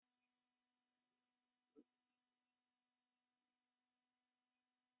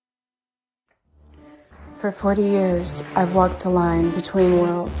For 40 years, I've walked the line between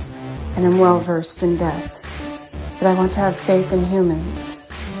worlds and am well versed in death. But I want to have faith in humans.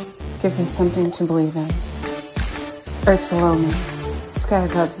 Give me something to believe in. Earth below me, sky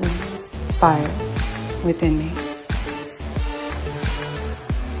above me, fire within me.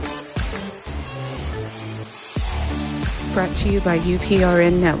 Brought to you by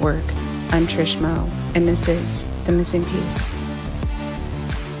UPRN Network. I'm Trish Moe, and this is The Missing Piece.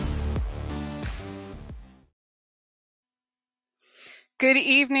 Good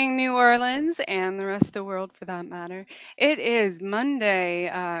evening, New Orleans, and the rest of the world for that matter. It is Monday,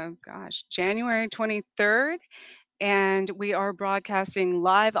 January 23rd, and we are broadcasting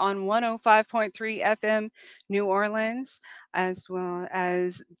live on 105.3 FM New Orleans, as well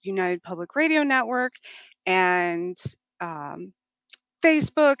as United Public Radio Network and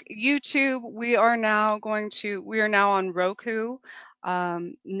Facebook, YouTube. We are now on Roku,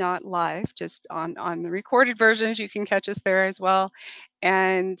 not live, just on the recorded versions. You can catch us there as well,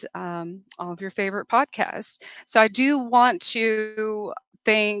 and all of your favorite podcasts. So I do want to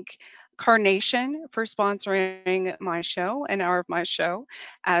thank Carnation for sponsoring my show, an hour of my show,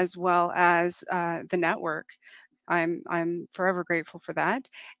 as well as the network. I'm forever grateful for that.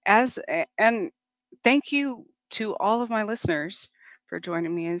 And thank you to all of my listeners for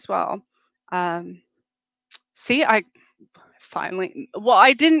joining me as well. I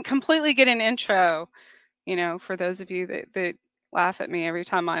didn't completely get an intro, for those of you that laugh at me every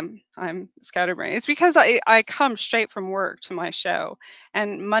time I'm scatterbrained. It's because I come straight from work to my show,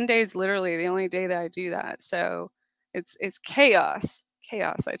 and Monday's literally the only day that I do that. So it's chaos,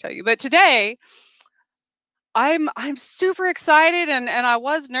 I tell you. But today I'm super excited, and I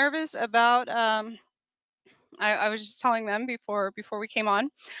was nervous about I was just telling them before we came on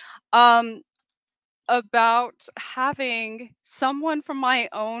about having someone from my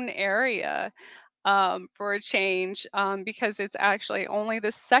own area for a change, because it's actually only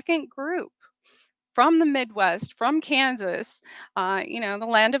the second group from the Midwest, from Kansas, the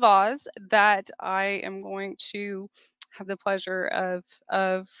land of Oz, that I am going to have the pleasure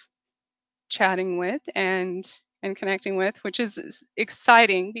of chatting with and connecting with, which is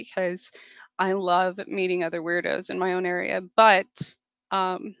exciting because I love meeting other weirdos in my own area. But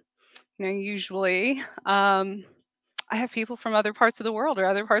usually I have people from other parts of the world or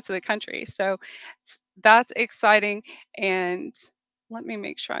other parts of the country, so that's exciting. And let me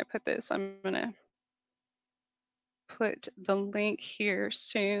make sure I put this. I'm gonna put the link here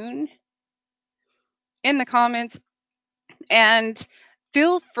soon in the comments, and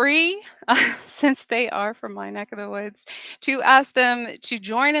feel free, since they are from my neck of the woods, to ask them to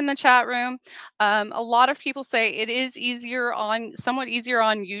join in the chat room. A lot of people say it is somewhat easier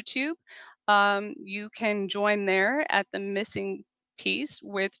on YouTube. You can join there at The Missing Piece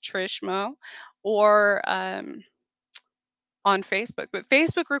with Trish Moe, or on Facebook. But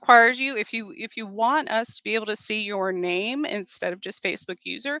Facebook requires you, if you want us to be able to see your name instead of just Facebook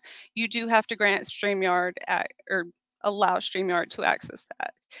user, you do have to grant StreamYard or allow StreamYard to access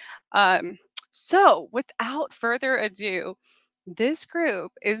that. So without further ado, this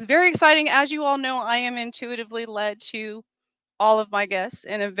group is very exciting. As you all know, I am intuitively led to all of my guests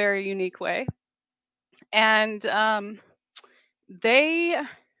in a very unique way. And I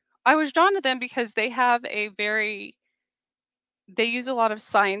was drawn to them because they use a lot of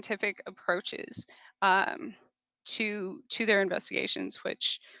scientific approaches to their investigations,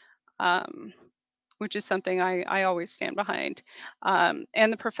 which is something I always stand behind, and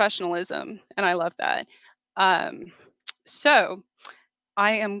the professionalism, and I love that. So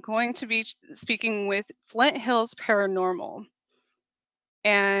I am going to be speaking with Flint Hills Paranormal.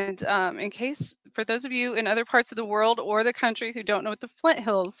 And for those of you in other parts of the world or the country who don't know what the Flint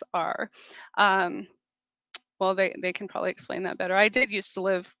Hills are, they can probably explain that better. I did used to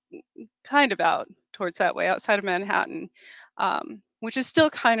live kind of out towards that way, outside of Manhattan, which is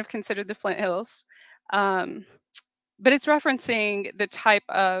still kind of considered the Flint Hills. But it's referencing the type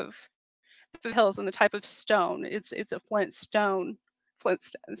of the hills and the type of stone. It's a flint stone.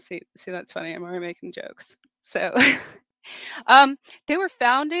 See, that's funny. I'm already making jokes. So they were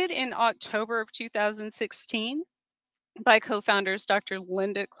founded in October of 2016 by co-founders Dr.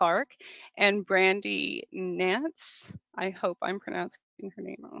 Linda Clark and Brandy Nance. I hope I'm pronouncing her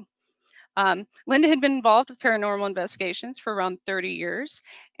name wrong. Linda had been involved with paranormal investigations for around 30 years,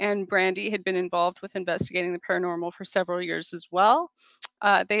 and Brandy had been involved with investigating the paranormal for several years as well.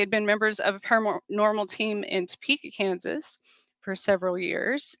 They had been members of a paranormal team in Topeka, Kansas for several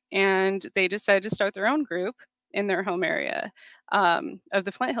years, and they decided to start their own group in their home area of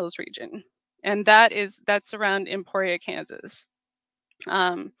the Flint Hills region. And that's around Emporia, Kansas.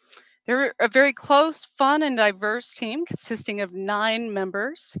 They're a very close, fun, and diverse team consisting of 9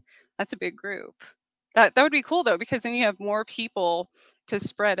 members. That's a big group. That would be cool though, because then you have more people to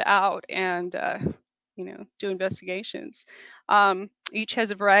spread out and do investigations. Each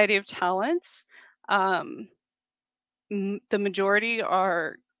has a variety of talents. Um, the majority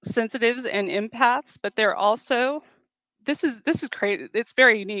are sensitives and empaths, but they're also this is crazy. It's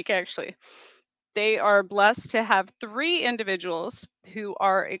very unique actually. They are blessed to have 3 individuals who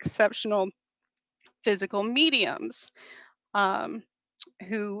are exceptional physical mediums, um,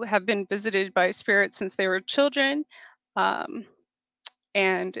 who have been visited by spirits since they were children, um,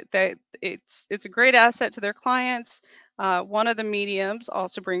 and that it's a great asset to their clients. One of the mediums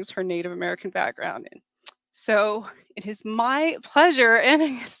also brings her Native American background in. So it is my pleasure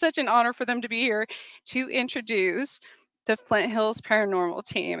and such an honor for them to be here to introduce the Flint Hills Paranormal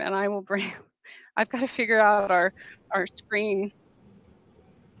team. And I will bring. I've got to figure out our screen.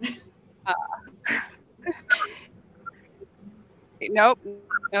 Uh, nope,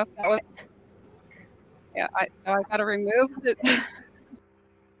 nope. That was yeah. I got to remove it.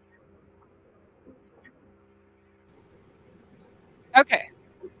 Okay.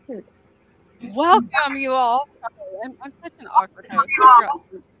 Welcome you all. Sorry, I'm such an awkward host. I forgot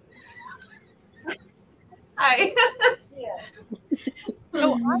to Hi.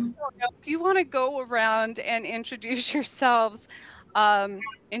 So I don't know if you want to go around and introduce yourselves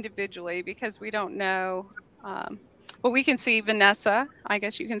individually because we don't know. Um, well, we can see Vanessa. I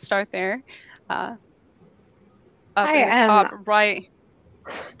guess you can start there. Uh, up in Hi, the top right.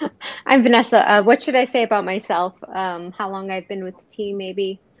 I'm Vanessa. What should I say about myself? How long I've been with the team,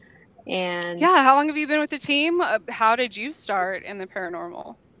 maybe? And Yeah, how long have you been with the team? How did you start in the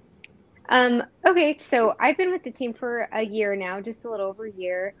paranormal? okay, so I've been with the team for a year now, just a little over a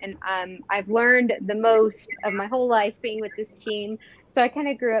year, and I've learned the most of my whole life being with this team. So I kind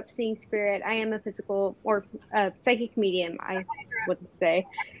of grew up seeing spirit. I am a physical or psychic medium, I would say.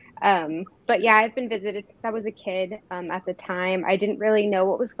 But yeah, I've been visited since I was a kid. At the time, I didn't really know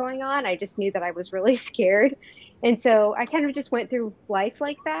what was going on. I just knew that I was really scared. And so I kind of just went through life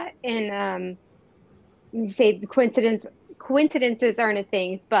like that. And you say the coincidences aren't a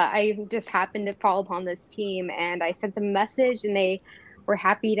thing, but I just happened to fall upon this team and I sent them a message and they were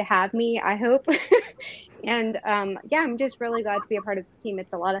happy to have me, I hope. And yeah, I'm just really glad to be a part of this team.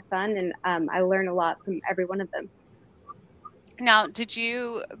 It's a lot of fun and I learn a lot from every one of them. Now, did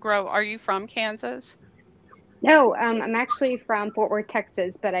you grow? Are you from Kansas? No, I'm actually from Fort Worth,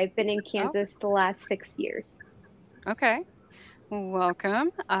 Texas, but I've been in Oh, Kansas the last 6 years. okay.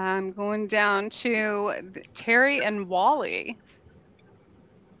 Welcome. I'm going down to Terry and Wally.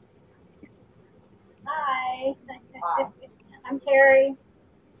 Hi. I'm Terry.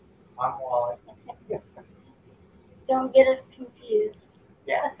 I'm Wally. Don't get us confused.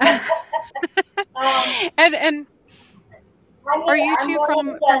 Yeah. And are you I'm two one of from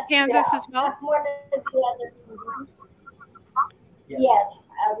the guests. Kansas as well? I'm one of the other mediums. Yeah. Yes,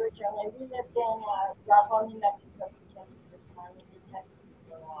 originally. We lived in Roswell, New Mexico for 10 years. I was in Texas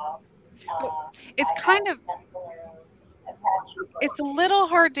for a while. Well, I it's have kind of Mescalero, Apache. it's a little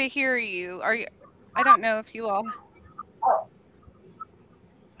hard to hear you. Are you I don't know if you all Oh,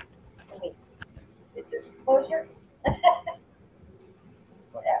 wait. Is this closer?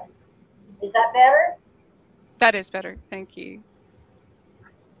 Yeah. Is that better? that is better. Thank you.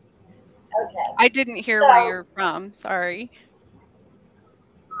 Okay. I didn't hear where So, you're from. Sorry.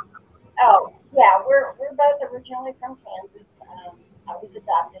 oh, yeah, we're both originally from Kansas. I was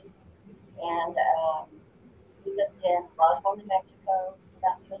adopted, and we lived in Roswell, New Mexico for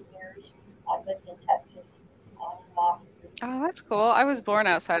about 10 years. I lived in Texas on and off for Oh, that's cool. I was born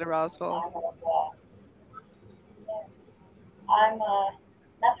outside of Roswell. time of, yeah. I'm a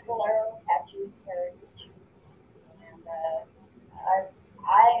Mescalero Apache heritage, and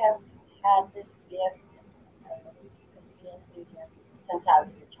I have had this gift of being vegan since I was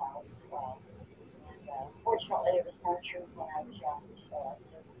a child as well. And fortunately, it was nurtured when I was young, so I was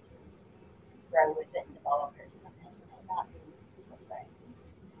able to grow with it and develop it and not be afraid.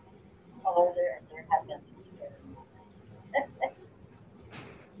 Although there have been some scary moments.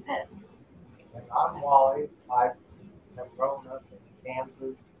 And I'm Wally. I have grown up in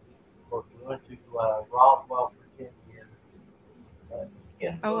Kansas. Of course, we went to Roswell for 10 years. But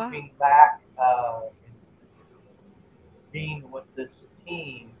in Oh wow. moving back and being with this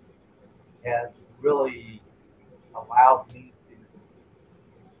team has really allowed me to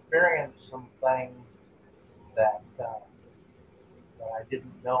experience some things that I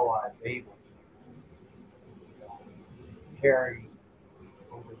didn't know I was able to carry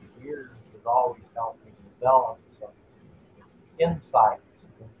over the years has always helped me develop some insights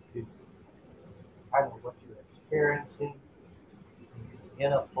into experiencing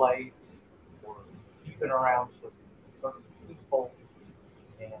in a place or keeping around certain people.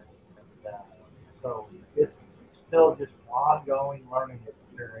 And uh, so it's still just an ongoing learning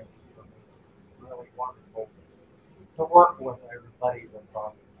experience for me. It's really wonderful to work with everybody that's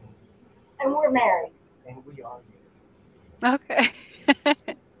on the team. And we're married. And we are here. Okay.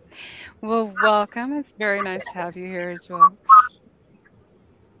 Well, welcome. It's very nice to have you here as well.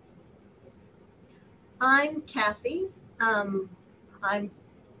 I'm Kathy. I'm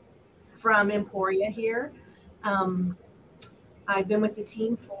from Emporia here. I've been with the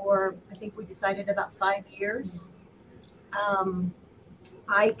team for, I think we decided about 5 years.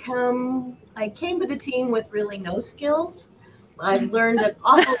 I came to the team with really no skills. I've learned an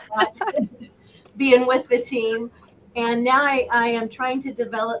awful lot being with the team. And now I am trying to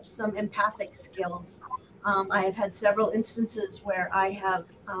develop some empathic skills. I have had several instances where I have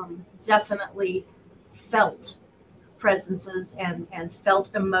definitely felt presences and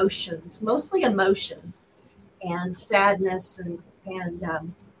felt emotions, mostly emotions and sadness. And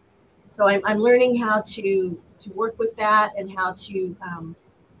so I'm learning how to work with that and how to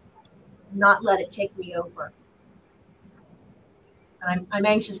not let it take me over. And I'm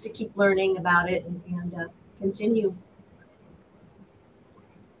anxious to keep learning about it and continue.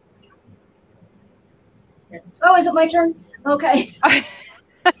 Oh, is it my turn? Okay.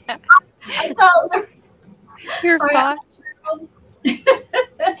 Oh, You're fine.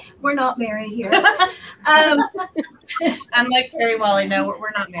 we're not married here. Unlike Terry Wally, no,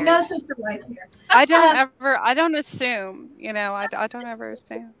 we're not married. No sister wives here. I don't assume, I don't ever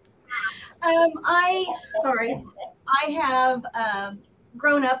assume. I have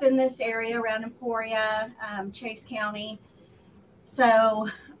grown up in this area around Emporia, Chase County. So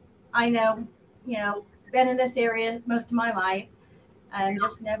I know, been in this area most of my life and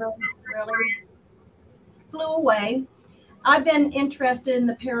just never really flew away. I've been interested in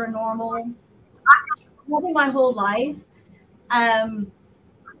the paranormal probably my whole life. I'm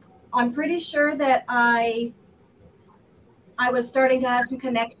pretty sure that I was starting to have some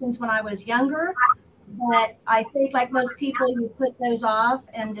connections when I was younger, but I think like most people, you put those off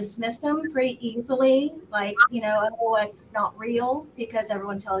and dismiss them pretty easily. Like, oh, it's not real because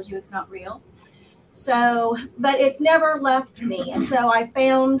everyone tells you it's not real. So, but it's never left me. And so I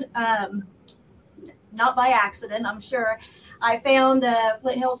found, not by accident, I'm sure, I found the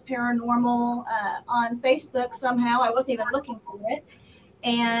Flint Hills Paranormal on Facebook somehow. I wasn't even looking for it.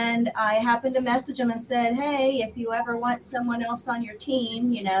 And I happened to message them and said, hey, if you ever want someone else on your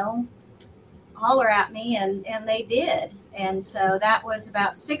team, holler at me. And they did. And so that was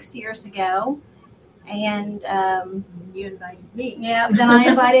about 6 years ago. And you invited me. Yeah, then I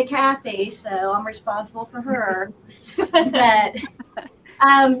invited Kathy. So I'm responsible for her. But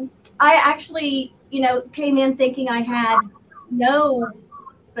I actually, came in thinking I had no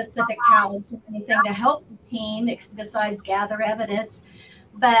specific talents or anything to help the team besides gather evidence.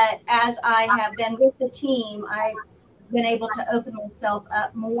 But as I have been with the team, I've been able to open myself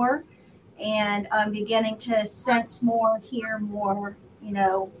up more, and I'm beginning to sense more, hear more,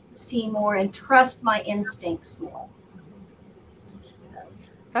 see more, and trust my instincts more. So,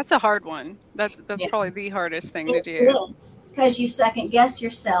 That's a hard one. That's probably the hardest thing to do. It is, because you second guess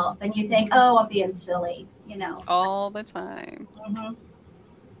yourself and you think, oh, I'm being silly, All the time. Mm-hmm.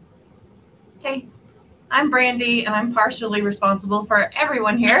 Okay. I'm Brandy, and I'm partially responsible for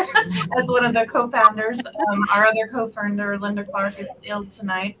everyone here as one of the co-founders. Our other co-founder, Linda Clark, is ill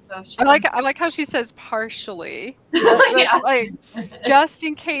tonight, so I like how she says partially. Yeah. Like, just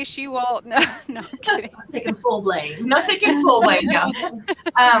in case you all. No, I'm kidding. I'm taking full blame. Not taking full blame, no.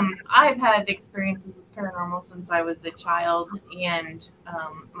 I've had experiences with paranormal since I was a child, and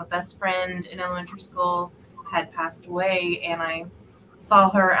my best friend in elementary school had passed away, and I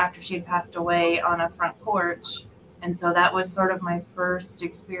saw her after she had passed away on a front porch. And so that was sort of my first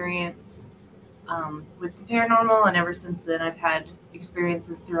experience with the paranormal. And ever since then, I've had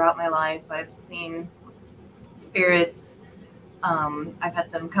experiences throughout my life. I've seen spirits. I've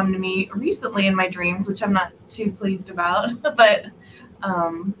had them come to me recently in my dreams, which I'm not too pleased about, but,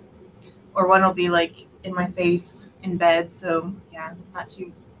 or one will be like in my face in bed. So yeah, not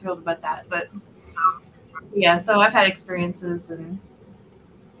too thrilled about that, but yeah, so I've had experiences, and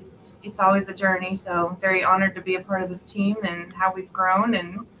it's always a journey. So very honored to be a part of this team and how we've grown,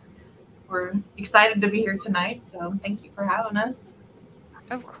 and we're excited to be here tonight. So thank you for having us.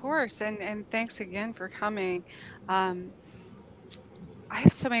 Of course, and thanks again for coming. I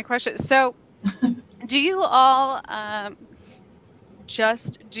have so many questions. So, do you all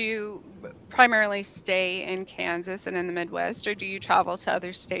just primarily stay in Kansas and in the Midwest, or do you travel to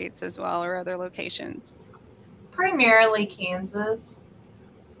other states as well or other locations? primarily Kansas.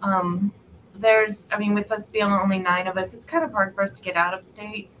 With us being only 9 of us, it's kind of hard for us to get out of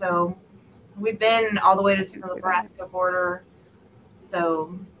state. So we've been all the way to the Nebraska border.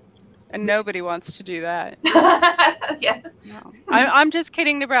 So. And nobody wants to do that. Yeah. No. I'm just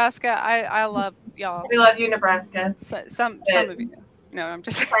kidding, Nebraska. I love y'all. We love you, Nebraska. So, some of you. No, I'm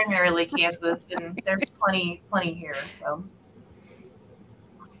just primarily Kansas, and there's plenty here. So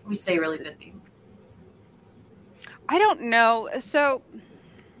we stay really busy. I don't know. So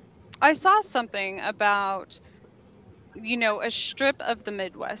I saw something about, a strip of the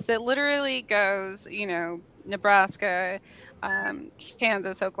Midwest that literally goes, Nebraska,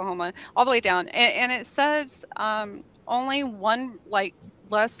 Kansas, Oklahoma, all the way down. And it says only maybe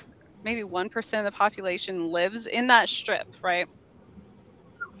 1% of the population lives in that strip, right?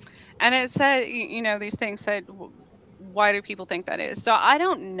 And it said, these things said, why do people think that is? So I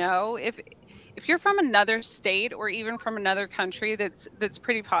don't know if you're from another state or even from another country that's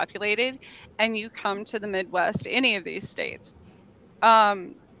pretty populated and you come to the Midwest, any of these states,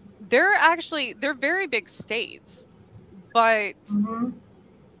 they're very big states, but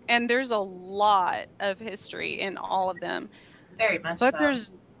and there's a lot of history in all of them. Very much but so.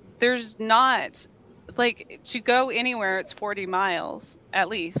 there's not, like, to go anywhere, it's 40 miles at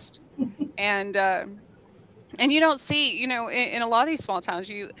least. And you don't see, in a lot of these small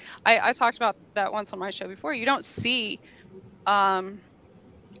towns, I talked about that once on my show before, you don't see a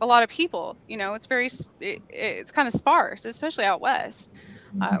lot of people, it's kind of sparse, especially out west,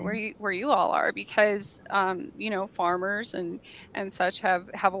 where you all are, because farmers and such have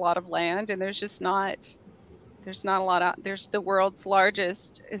a lot of land, and there's not a lot out. There's the world's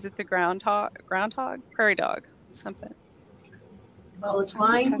largest, is it the groundhog, prairie dog, something. Well, it's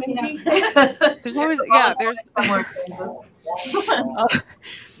mine, maybe. There's always, there's more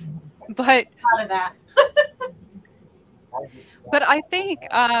but Out of that. but I think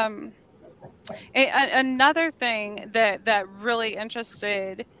another thing that really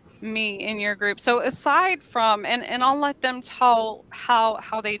interested me in your group, so aside from, and I'll let them tell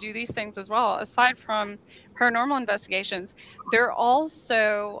how they do these things as well, aside from paranormal investigations, they're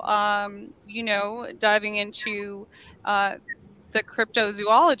also diving into the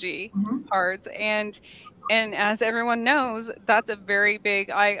cryptozoology parts, and as everyone knows, that's a very big,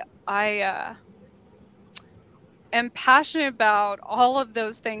 I am passionate about all of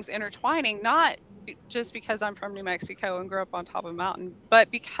those things intertwining, not just because I'm from New Mexico and grew up on top of a mountain, but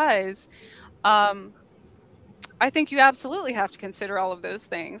because I think you absolutely have to consider all of those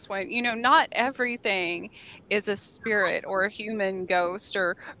things when, not everything is a spirit or a human ghost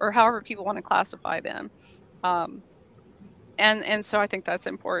or however people want to classify them. And so I think that's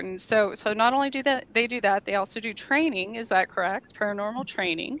important. So not only do that, they also do training. Is that correct? Paranormal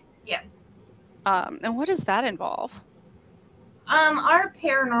training. Yeah. And what does that involve? Our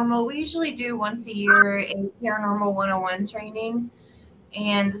paranormal, we usually do once a year a paranormal 101 training.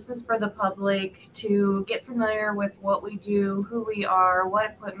 And this is for the public to get familiar with what we do, who we are,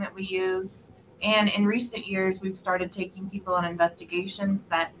 what equipment we use. And in recent years, we've started taking people on investigations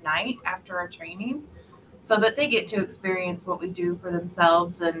that night after our training so that they get to experience what we do for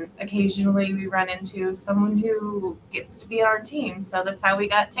themselves. And occasionally we run into someone who gets to be on our team. So that's how we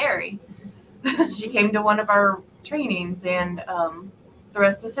got Terry. She came to one of our trainings, and the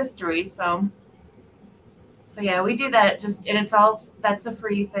rest is history. So yeah, we do that that's a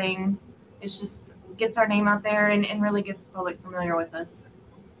free thing. It's just gets our name out there and really gets the public familiar with us.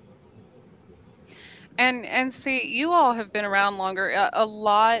 And see, you all have been around longer. A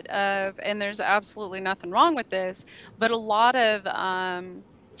lot of, and there's absolutely nothing wrong with this, but a lot of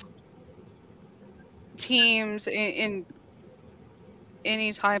teams in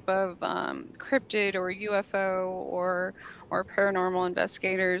any type of cryptid or UFO or paranormal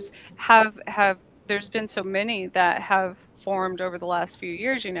investigators have there's been so many that have formed over the last few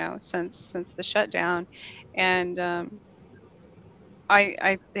years, since the shutdown. And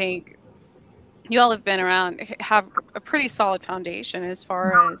I think you all have been around, have a pretty solid foundation as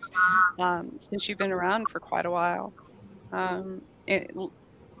far as since you've been around for quite a while.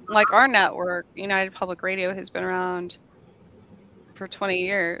 Like our network, United Public Radio, has been around for 20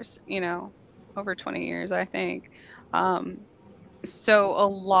 years, over 20 years, I think. So a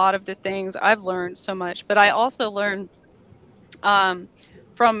lot of the things I've learned so much, but I also learned from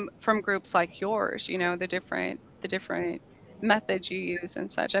groups like yours, the different methods you use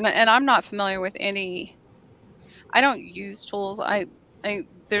and such. And I'm not familiar with any. I don't use tools. I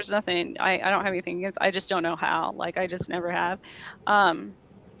there's nothing. I don't have anything against. I just don't know how. Like, I just never have.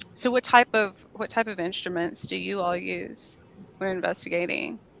 So what type of instruments do you all use when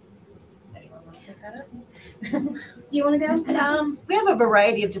investigating? Pick that up? You want to go? We have a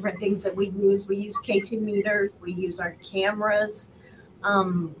variety of different things that we use. We use K2 meters. We use our cameras.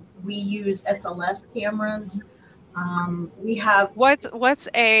 We use SLS cameras. We have What's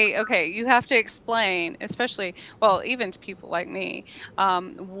a okay? You have to explain, especially well, even to people like me,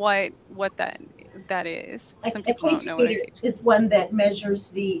 what that is. Some a people don't K2 know what a meter K2. is one that measures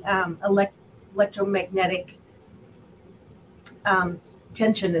the electromagnetic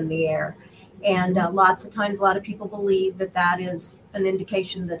tension in the air. And lots of times, a lot of people believe that that is an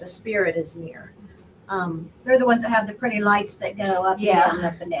indication that a spirit is near. They're the ones that have the pretty lights that go up Yeah. and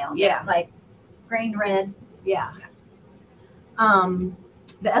down, up and down. Yeah. Like green, red. Yeah.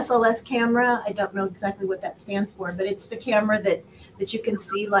 The SLS camera, I don't know exactly what that stands for, but it's the camera that you can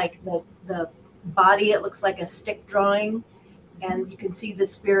see like the body. It looks like a stick drawing, and you can see the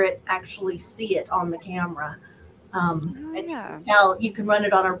spirit actually see it on the camera. And you Yeah. can tell, you can run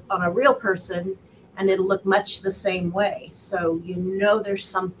it on a real person, and it'll look much the same way. So you know there's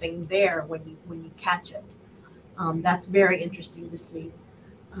something there when you catch it. That's very interesting to see.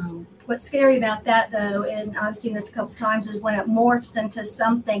 What's scary about that, though, and I've seen this a couple times, is when it morphs into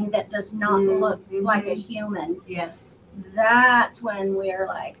something that does not look like a human. Yes. That's when we're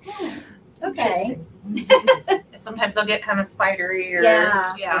like, okay. Interesting. Sometimes they'll get kind of spidery or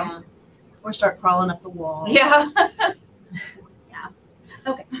Yeah. Or start crawling up the wall. Yeah.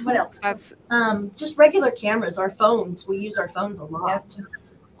 Okay, what else? That's Just regular cameras, our phones. We use our phones a lot.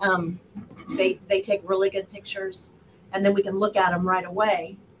 Just They take really good pictures, and then we can look at them right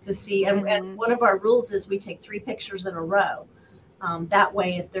away to see. And one of our rules is we take 3 pictures in a row. That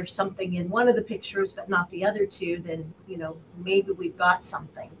way, if there's something in one of the pictures but not the other 2, then maybe we've got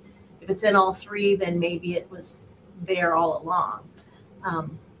something. If it's in all 3, then maybe it was there all along.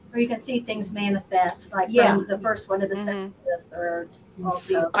 Or you can see things manifest, like Yeah. from the first one to the second to the third. We'll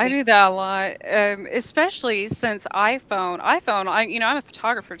see. Also. I do that a lot, especially since iPhone. I'm a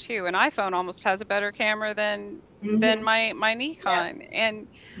photographer too, and iPhone almost has a better camera than my Nikon, and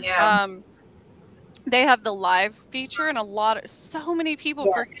yeah. they have the live feature, and so many people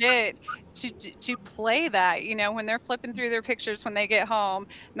Yes. forget to play that. When they're flipping through their pictures when they get home,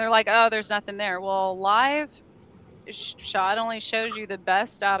 and they're like, "Oh, there's nothing there." Well, live shot only shows you the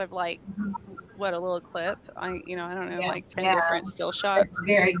best out of like what a little clip. I don't know, Yeah. like 10 Yeah. different still shots. It's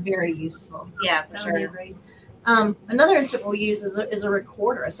very, very useful. Yeah, for That would be sure. great. Another instrument we use is a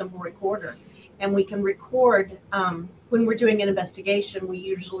recorder, a simple recorder, and we can record when we're doing an investigation. We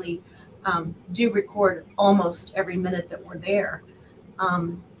usually do record almost every minute that we're there,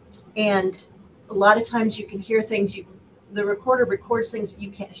 and a lot of times you can hear things. The recorder records things that you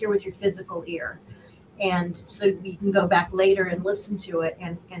can't hear with your physical ear, and so you can go back later and listen to it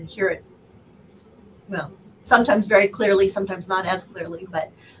and hear it. Well, sometimes very clearly, sometimes not as clearly,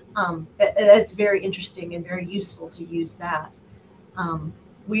 but it's very interesting and very useful to use that.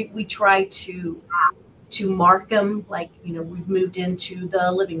 We try to mark them, like we've moved into the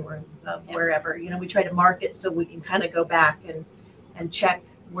living room of wherever. We try to mark it so we can kind of go back and check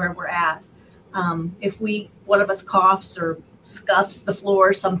where we're at. If one of us coughs or scuffs the floor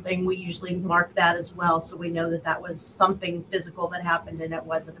or something, we usually mark that as well, so we know that was something physical that happened and it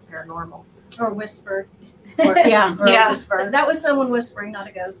wasn't a paranormal. Or whisper. Or a Whisper. That was someone whispering, not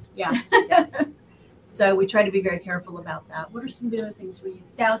a ghost. Yeah. So we try to be very careful about that. What are some of the other things we use?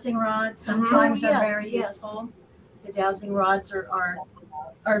 Dowsing rods sometimes are very Yes. useful. The dowsing rods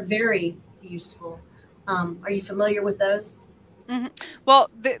are very useful. Are you familiar with those? Well,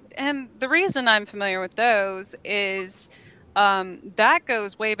 the reason I'm familiar with those is that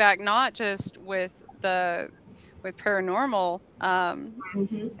goes way back, not just with paranormal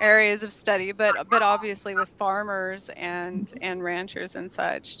areas of study, but obviously with farmers and ranchers and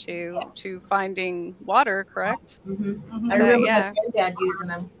such to finding water, correct? I So, remember yeah. my granddad using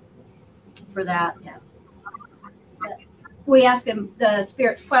them for that. We ask them the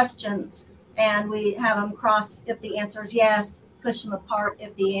spirits questions, and we have them cross if the answer is yes, push them apart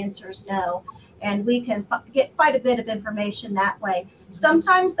if the answer is no. And we can get quite a bit of information that way.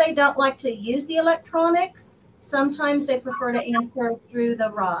 Sometimes they don't like to use the electronics. Sometimes they prefer to answer through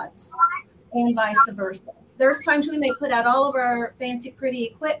the rods, and vice versa. There's times we may put out all of our fancy, pretty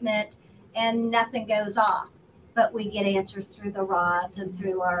equipment and nothing goes off, but we get answers through the rods and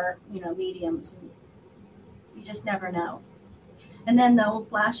through our, mediums. And you just never know. And then the old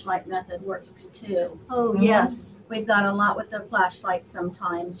flashlight method works too. Oh, yes. We've got a lot with the flashlights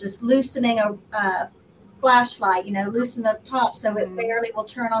sometimes, just loosening a flashlight, loosen up top so it barely will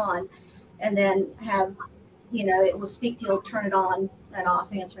turn on, and then have, it will speak to you, turn it on and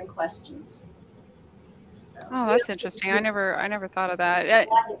off, answering questions. So Oh, that's interesting. I never thought of that. Like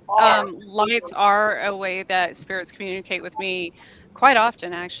it's hard. Lights are a way that spirits communicate with me quite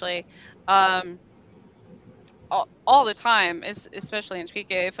often, actually. Um, all the time, especially in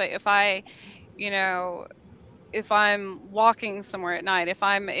Topeka. If I, you know, if I'm walking somewhere at night, if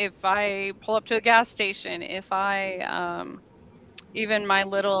I pull up to a gas station, if I even my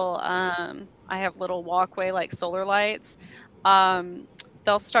little I have little walkway like solar lights, um,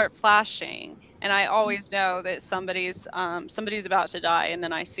 they'll start flashing, and I always know that somebody's about to die, and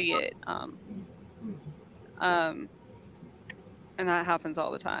then I see it. Um, and that happens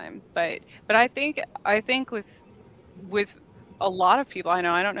all the time. But I think with a lot of people I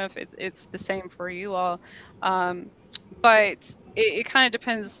know, I don't know if it's the same for you all, um, but it kind of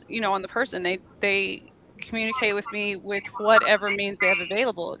depends, on the person. They communicate with me with whatever means they have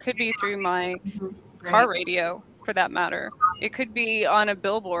available. It could be through my Mhm. car Right. radio, for that matter. It could be on a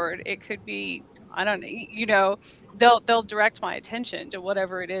billboard. It could be, I don't know, they'll direct my attention to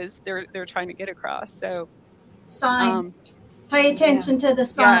whatever it is they're trying to get across. So um signs. Pay attention to the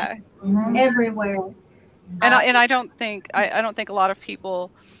signs yeah. Mhm. everywhere. And I don't think a lot of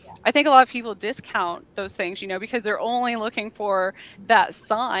people, I think a lot of people discount those things, because they're only looking for that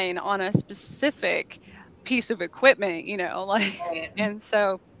sign on a specific piece of equipment, like, Right. and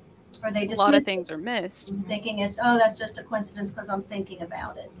so Or they a lot of dismiss it, things are missed. thinking that's just a coincidence because I'm thinking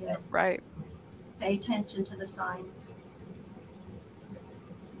about it. Yeah. Right. Pay attention to the signs.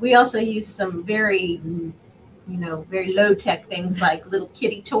 We also use some very, very low tech things like little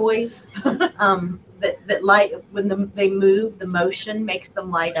kitty toys that light when they move. The motion makes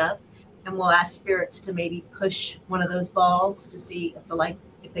them light up, and we'll ask spirits to maybe push one of those balls to see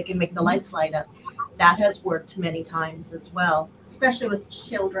if they can make the lights light up. That has worked many times as well. Especially with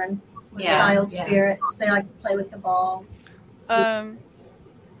children, with Yeah, child yeah. spirits. They like to play with the ball.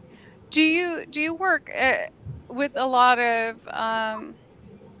 Do you work with a lot of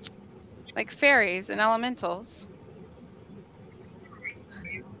like fairies and elementals?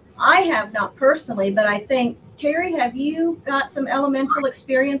 I have not personally, but I think, Terry, have you got some elemental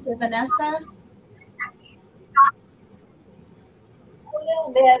experience with Vanessa? A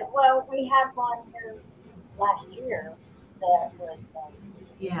little bit. Well, we had one here last year that was.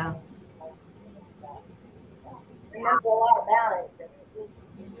 Yeah. Remember a lot about it.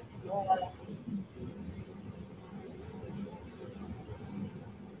 But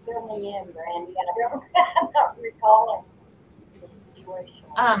fill me in, Brandy. I'm not recalling the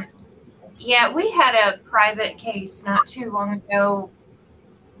situation. Yeah, we had a private case not too long ago.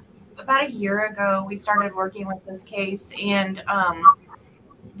 About a year ago, we started working with this case, and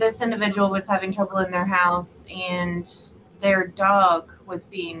this individual was having trouble in their house, and their dog was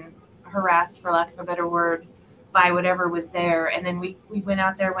being harassed, for lack of a better word, by whatever was there. And then we went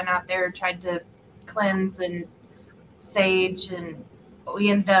out there, tried to cleanse and sage, and we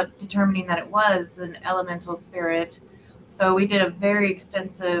ended up determining that it was an elemental spirit. So we did a very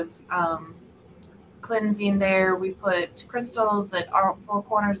extensive cleansing there. We put crystals at all four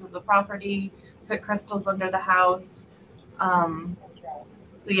corners of the property, put crystals under the house.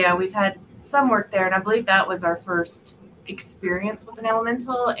 So yeah, we've had some work there, and I believe that was our first experience with an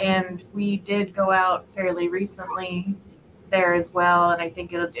elemental. And we did go out fairly recently there as well, and I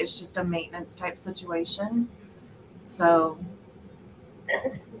think it's just a maintenance type situation. So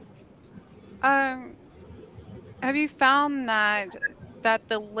Have you found that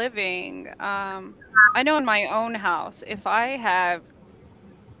the living, I know in my own house,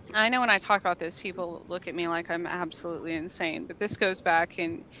 I know when I talk about this, people look at me like I'm absolutely insane, but this goes back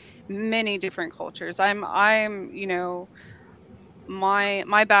in many different cultures. My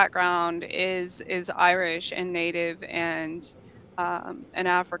background is Irish and Native and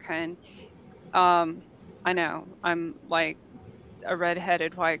African. I know I'm like a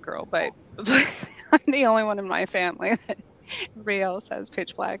redheaded white girl, but I'm the only one in my family that everybody else has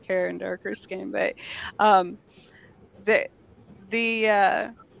pitch black hair and darker skin. But the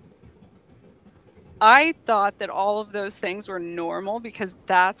the I thought that all of those things were normal because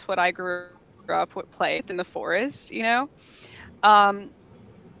that's what I grew up with, played in the forest, Um,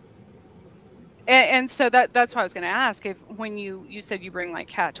 and so that's what I was going to ask. If when you said you bring like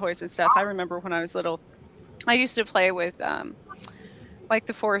cat toys and stuff, I remember when I was little, I used to play with like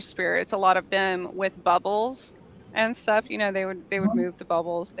the forest spirits, a lot of them with bubbles and stuff. They would move the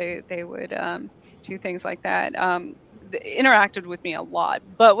bubbles. They would do things like that. They interacted with me a lot.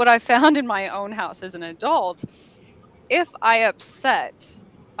 But what I found in my own house as an adult, if I upset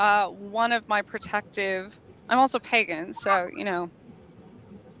one of my protective, I'm also pagan, so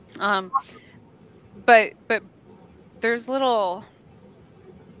but there's little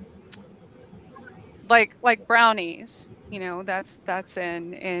like brownies, that's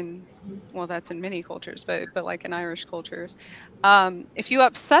in well, that's in many cultures, but like in Irish cultures, if you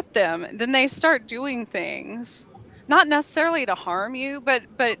upset them, then they start doing things, not necessarily to harm you, but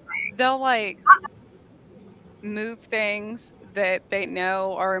they'll like move things that they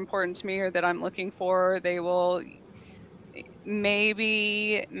know are important to me or that I'm looking for. They will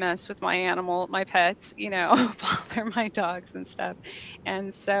maybe mess with my pets, bother my dogs and stuff.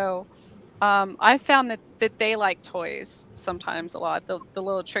 And so I found that they like toys sometimes a lot. The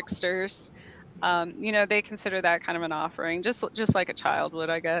little tricksters, they consider that kind of an offering, just like a child would,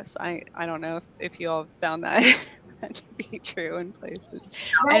 I guess. I don't know if you all have found that that to be true in places.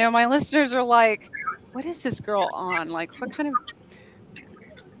 I know my listeners are like, "What is this girl on? Like, what kind of?"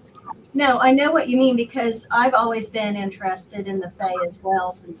 No, I know what you mean because I've always been interested in the Fae as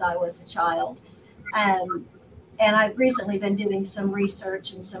well since I was a child. And I've recently been doing some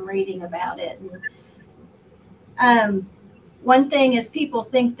research and some reading about it. And one thing is people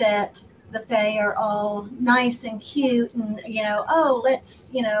think that the Fae are all nice and cute and, oh,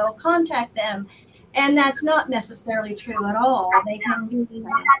 let's, contact them. And that's not necessarily true at all. They can be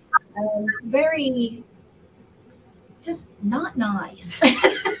very just not nice. They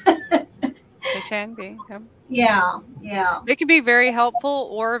can be. Yeah. They can be very helpful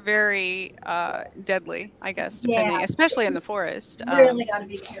or very deadly, I guess, depending, especially in the forest. Really got to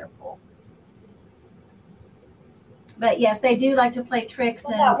be careful. But yes, they do like to play tricks.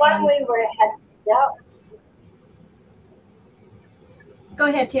 Well, when we were Go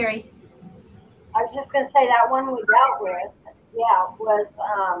ahead, Terry. I was just going to say that one we dealt with, was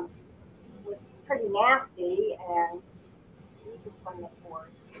pretty nasty, and he was from the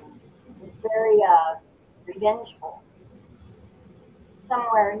forest. He was very revengeful.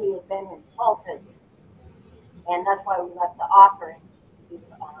 Somewhere he had been insulted, and that's why we left the offering to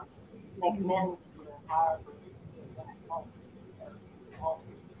make amends for however he had been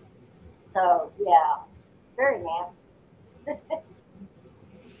insulted. So yeah, very nasty.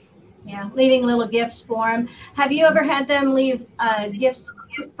 Yeah, leaving little gifts for them. Have you ever had them leave gifts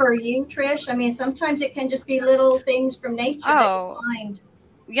for you, Trish? I mean, sometimes it can just be little things from nature that you find.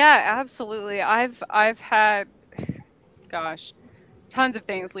 Yeah, absolutely. I've had, gosh, tons of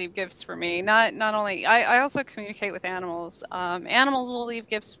things leave gifts for me. Not only, I also communicate with animals. Animals will leave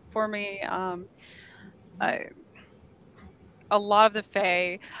gifts for me. A lot of the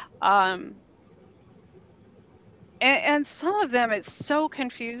Fae. And some of them, it's so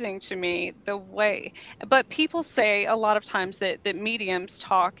confusing to me the way, but people say a lot of times that mediums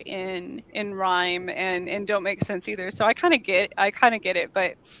talk in rhyme and don't make sense either. So I kind of get it.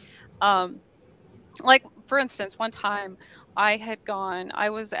 But like for instance, one time I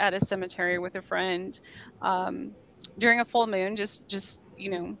was at a cemetery with a friend during a full moon, just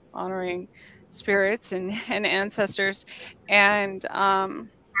honoring spirits and ancestors, and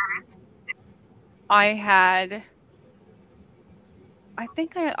I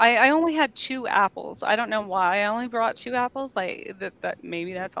think I only had 2 apples. I don't know why I only brought 2 apples. Like that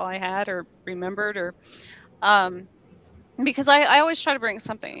maybe that's all I had or remembered, or because I always try to bring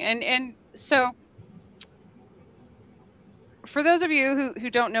something. And so for those of you who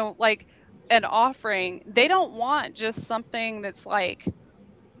don't know, like an offering, they don't want just something that's like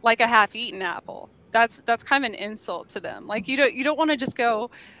a half-eaten apple. That's kind of an insult to them. Like you don't want to just go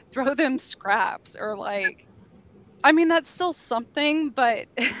throw them scraps or like, I mean, that's still something, but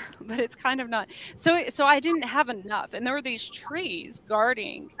it's kind of not. So I didn't have enough, and there were these trees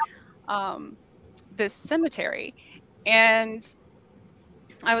guarding this cemetery, and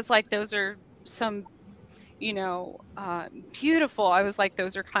I was like, those are some, beautiful. I was like,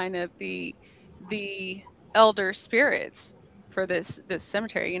 those are kind of the elder spirits for this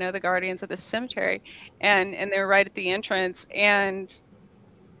cemetery, the guardians of this cemetery, and they're right at the entrance, and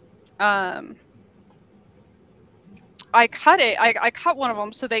I cut it. I cut one of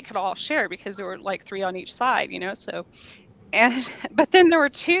them so they could all share because there were like 3 on each side, so, but then there were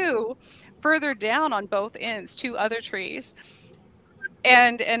 2 further down on both ends, 2 other trees.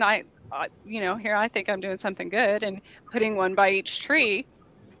 And I, here I think I'm doing something good and putting one by each tree.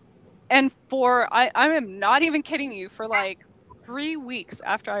 And I am not even kidding you, for like 3 weeks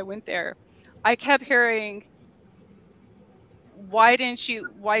after I went there, I kept hearing, why'd you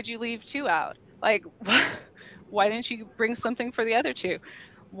leave 2 out? Like, why didn't you bring something for the other 2?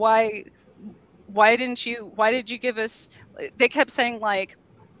 Why did you give us, they kept saying like,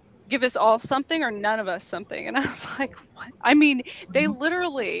 give us all something or none of us something. And I was like, what? I mean, they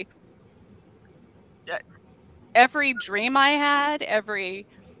literally, every dream I had, and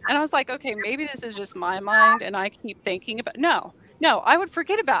I was like, okay, maybe this is just my mind and I keep thinking about, no, No, I would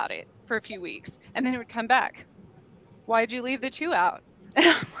forget about it for a few weeks, and then it would come back. Why'd you leave the 2 out? And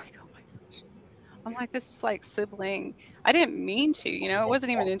I'm like, oh my gosh. I'm like, this is like sibling. I didn't mean to, it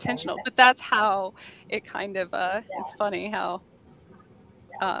wasn't even intentional, but that's how it kind of, it's funny how,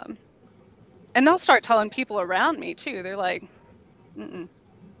 and they'll start telling people around me too. They're like, mm-mm.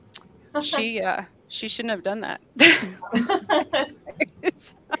 She shouldn't have done that.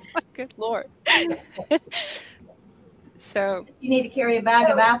 Good Lord. So You need to carry a bag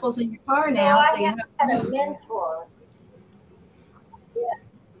of apples in your car now. I So you had a mentor.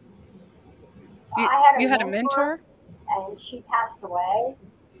 you had a mentor? And she passed away.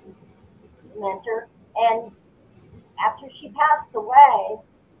 Mentor. And after she passed away,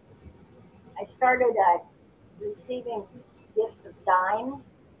 I started receiving gifts of dimes,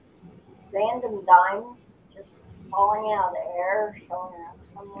 random dimes, just falling out of the air, showing up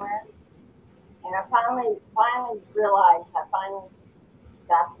somewhere. And I finally realized, I finally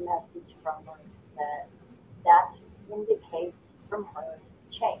got the message from her that indicates from her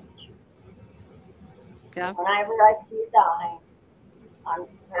change. Yeah. Whenever I see a dime, I'm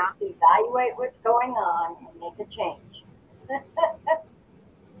supposed to evaluate what's going on and make a change.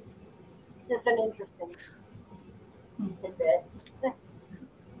 Just an interesting tidbit.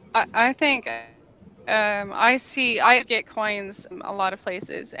 I think I get coins a lot of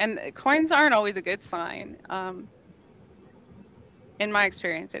places, and coins aren't always a good sign, in my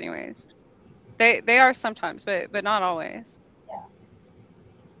experience anyways. They are sometimes, but not always. Yeah.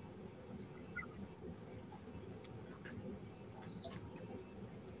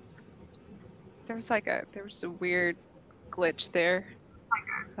 There was a weird glitch there.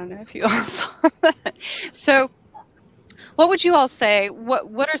 I don't know if you all saw that. So what would you all say?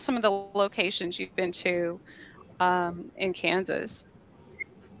 What are some of the locations you've been to in Kansas?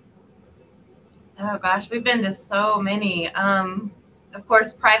 Oh gosh, we've been to so many. Of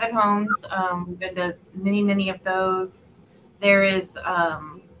course, private homes. We've been to many of those. There is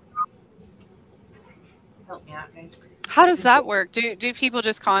help me out, guys. How does that work? Do people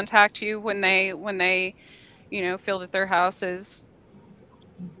just contact you when they feel that their house is?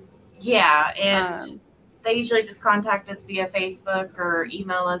 Yeah, and they usually just contact us via Facebook or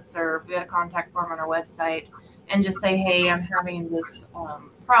email us, or we have a contact form on our website, and just say, hey, I'm having this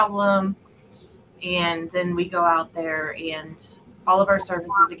problem. And then we go out there, and all of our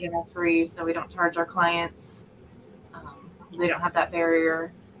services, again, are free, so we don't charge our clients. They don't have that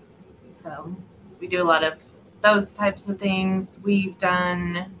barrier. So we do a lot of those types of things. We've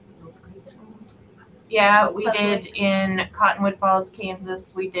done, yeah, we did in Cottonwood Falls,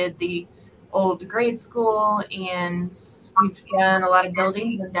 Kansas. We did the old grade school, and we've done a lot of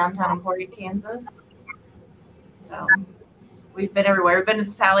buildings in downtown Emporia, Kansas. So we've been everywhere. We've been to the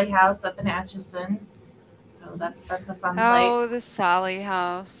Sally House up in Atchison. So that's a fun place. Oh, the Sally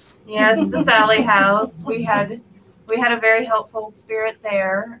House. Yes, the Sally House. We had a very helpful spirit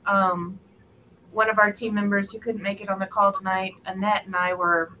there. One of our team members who couldn't make it on the call tonight, Annette, and I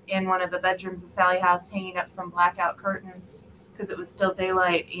were in one of the bedrooms of Sally House hanging up some blackout curtains because it was still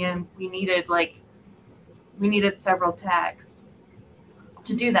daylight, and we needed several tacks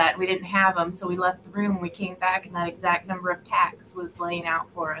to do that. We didn't have them, so we left the room. We came back, and that exact number of tacks was laying out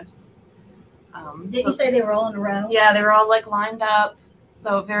for us. Didn't you say they were all in a row? Yeah, they were all like lined up.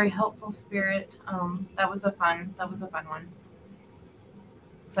 So a very helpful spirit. That was a fun one.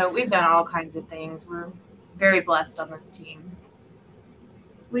 So we've done all kinds of things. We're very blessed on this team.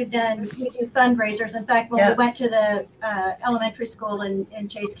 We do fundraisers. In fact, when we went to the elementary school in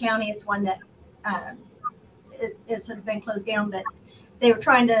Chase County, it's one that it's been closed down, but they were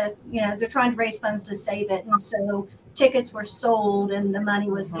trying to raise funds to save it. And so tickets were sold and the money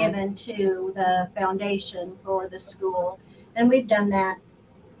was given to the foundation for the school. And we've done that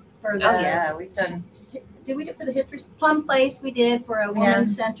for the, we've done. Did we do it for the History Plum Place? We did for a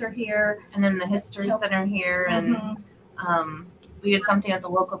women's center here. And then the History Center here. And we did something at the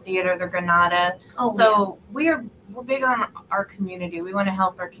local theater, the Granada. We're big on our community. We want to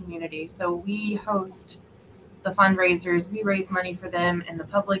help our community. So we host the fundraisers. We raise money for them, and the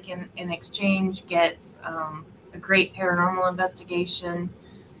public in exchange gets a great paranormal investigation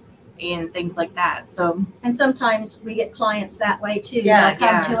and things like that. So, and sometimes we get clients that way too. They'll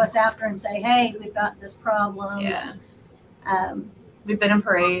come to us after and say, "Hey, we've got this problem." Yeah. We've been in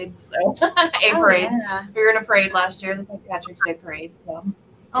parades. So parade. Yeah. We were in a parade last year, the St. Patrick's Day parade. So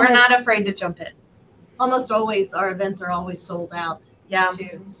we're not afraid to jump in. Almost always, our events are always sold out. Yeah.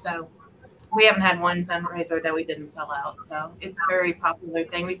 Too. So we haven't had one fundraiser that we didn't sell out. So it's a very popular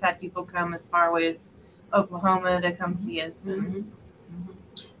thing. We've had people come as far away as Oklahoma to come see us.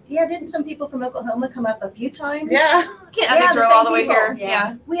 Yeah, didn't some people from Oklahoma come up a few times? Yeah. Yeah, Yeah, they the drove all same the way people. here. Yeah.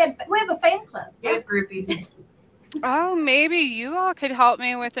 Yeah. We have a fan club. We have groupies. Oh, maybe you all could help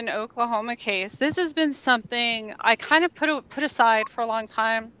me with an Oklahoma case. This has been something I kind of put aside for a long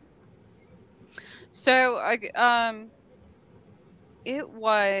time. So it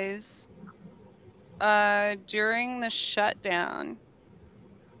was during the shutdown.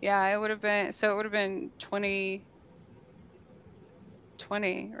 Yeah, it would have been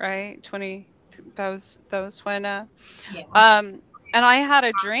 2020, right? 20 that was when Yeah. and I had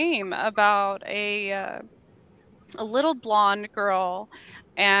a dream about a little blonde girl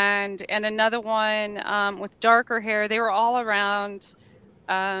and another one with darker hair. They were all around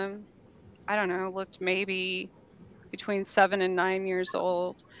I don't know, looked maybe between 7 and 9 years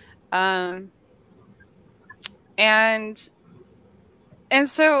old. Um and and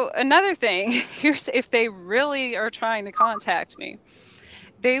so another thing, here's if they really are trying to contact me,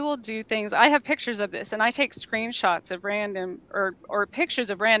 they will do things. I have pictures of this, and I take screenshots of random or pictures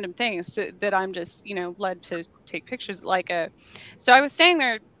of random things that I'm just led to take pictures. So I was staying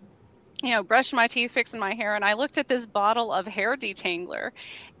there, brushing my teeth, fixing my hair, and I looked at this bottle of hair detangler,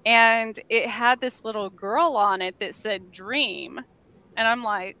 and it had this little girl on it that said "Dream," and I'm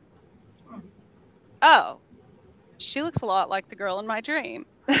like, oh, she looks a lot like the girl in my dream.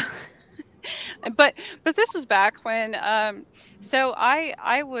 but this was back when so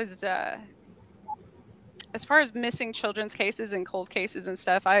I was as far as missing children's cases and cold cases and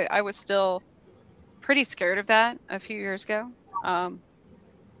stuff, I was still pretty scared of that a few years ago,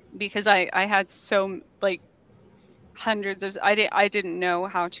 because I had like hundreds of I didn't know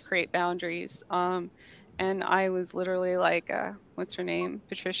how to create boundaries, and I was literally like what's her name,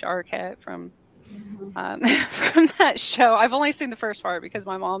 Patricia Arquette from from that show. I've only seen the first part because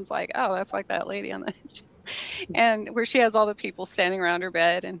my mom's like, oh, that's like that lady on the and where she has all the people standing around her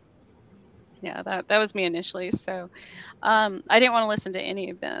bed, and yeah, that was me initially. So I didn't want to listen to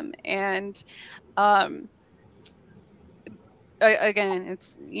any of them, and um again,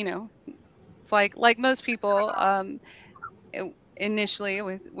 it's it's like most people, initially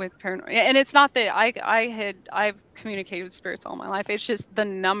with paranoia, and it's not that I've communicated with spirits all my life. It's just the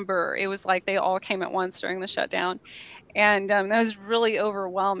number. It was like they all came at once during the shutdown, and that was really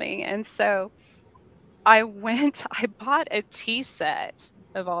overwhelming. And so I bought a tea set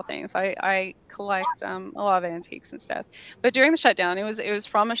of all things. I collect a lot of antiques and stuff. But during the shutdown, it was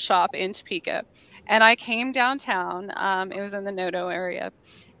from a shop in Topeka, and I came downtown. It was in the Noto area,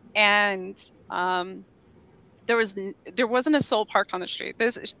 and there wasn't a soul parked on the street.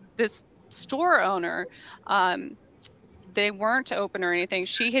 This store owner, um, they weren't open or anything.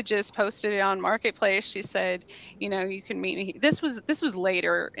 She had just posted it on Marketplace. She said, you can meet me. This was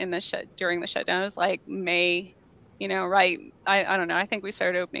later in during the shutdown. It was like May, right. I don't know. I think we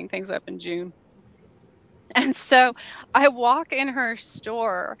started opening things up in June. And so I walk in her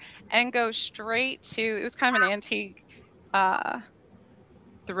store and go straight to, it was kind of an antique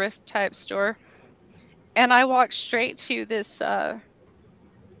thrift type store. And I walked straight to this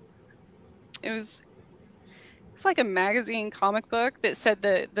it's like a magazine comic book that said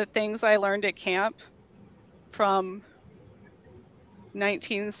the things I learned at camp from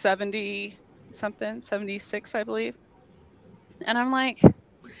 1970 something, 76, I believe. And I'm like,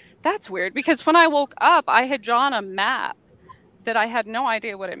 that's weird, because when I woke up, I had drawn a map that I had no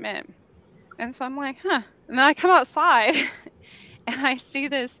idea what it meant. And so I'm like, huh. And then I come outside and I see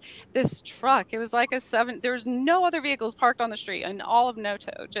this truck. It was like there's no other vehicles parked on the street in all of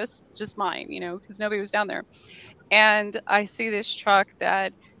Noto, just mine, because nobody was down there. And I see this truck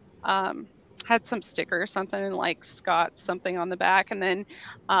that had some sticker or something, and like Scott something on the back, and then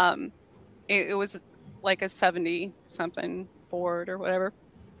it was like a 70 something Ford or whatever.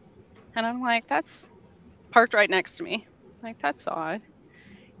 And I'm like, that's parked right next to me. Like, that's odd.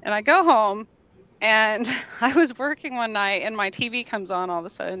 And I go home, and I was working one night, and my TV comes on all of a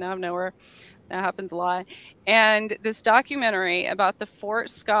sudden out of nowhere. That happens a lot. And this documentary about the Fort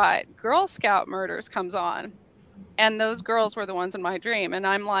Scott Girl Scout murders comes on. And those girls were the ones in my dream. And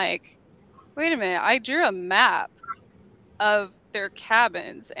I'm like, wait a minute, I drew a map of their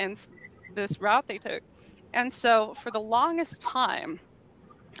cabins and this route they took. And so for the longest time,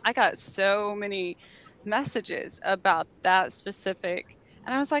 I got so many messages about that specific.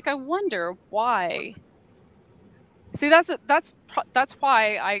 And I was like, I wonder why. See, that's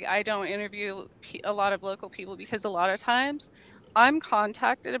why I don't interview a lot of local people, because a lot of times I'm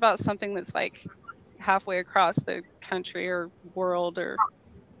contacted about something that's like halfway across the country or world, or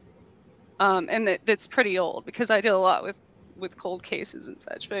and that's pretty old, because I deal a lot with cold cases and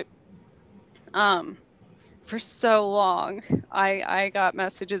such. But for so long. I got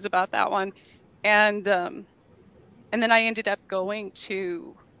messages about that one, and then I ended up going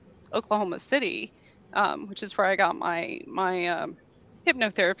to Oklahoma City, which is where I got my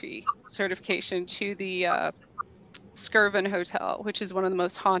hypnotherapy certification, to the Skirvin Hotel, which is one of the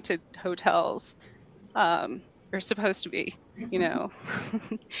most haunted hotels, or supposed to be, you know,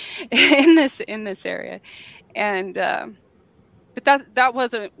 in this area. And but that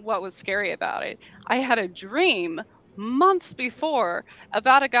wasn't what was scary about it. I had a dream months before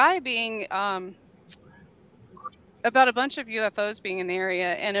about a guy being about a bunch of UFOs being in the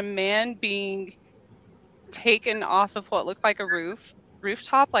area, and a man being taken off of what looked like a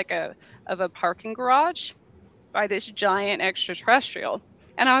rooftop, like of a parking garage, by this giant extraterrestrial.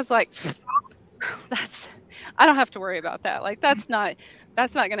 And I was like, I don't have to worry about that. Like, that's not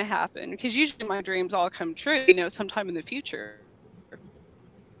going to happen, because usually my dreams all come true, you know, sometime in the future.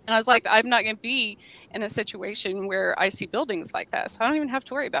 And I was like, I'm not going to be in a situation where I see buildings like that, so I don't even have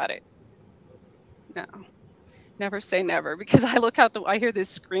to worry about it. No, never say never, because I hear this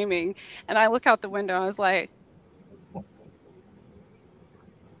screaming, and I look out the window, and I was like,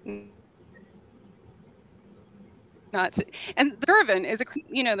 not to, and the Irvin is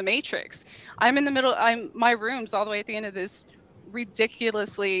the Matrix. I'm in the middle. My room's all the way at the end of this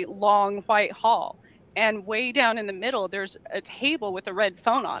ridiculously long white hall, and way down in the middle there's a table with a red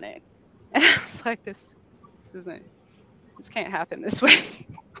phone on it. And I was like, this can't happen this way.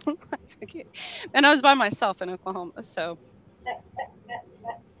 And I was by myself in Oklahoma, so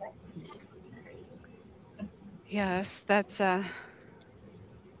yes, that's the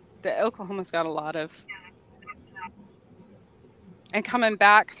Oklahoma's got a lot of. And coming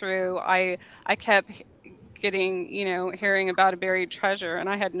back through, I kept getting, hearing about a buried treasure, and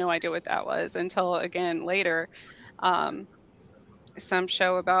I had no idea what that was until, again, later, some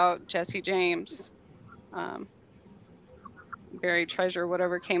show about Jesse James, buried treasure,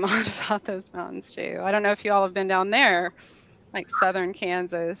 whatever came on about those mountains too. I don't know if you all have been down there, like southern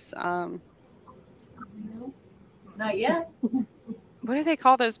Kansas. No, not yet. What do they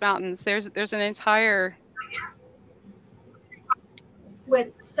call those mountains? There's an entire.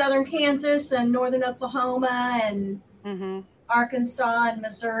 With southern Kansas and northern Oklahoma and Arkansas and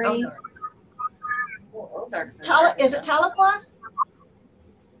Missouri. Ozarks. Is it Tahlequah?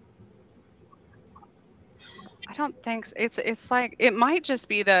 I don't think so. It's like, it might just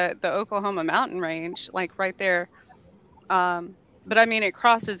be the Oklahoma mountain range, like right there. But I mean, it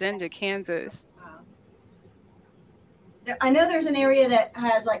crosses into Kansas. I know there's an area that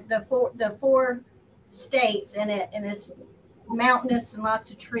has like the four states in it, and it's mountainous and lots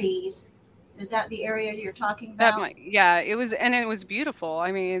of trees. Is that the area you're talking about? Yeah, it was, and it was beautiful.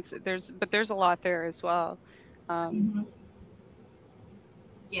 I mean, there's a lot there as well.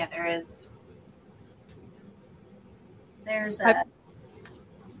 Yeah, there is. There's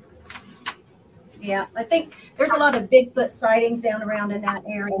yeah, I think there's a lot of Bigfoot sightings down around in that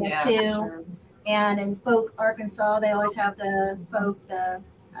area too. Sure. And in Folk, Arkansas, they always have the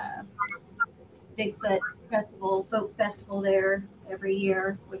Bigfoot festival, folk festival there every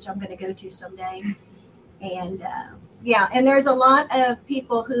year, which I'm going to go to someday. And and there's a lot of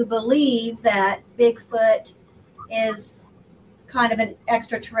people who believe that Bigfoot is kind of an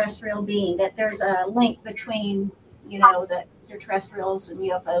extraterrestrial being, that there's a link between, the extraterrestrials and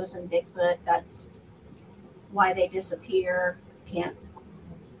UFOs and Bigfoot. That's why they disappear. Can't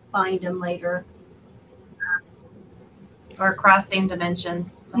find them later. Or crossing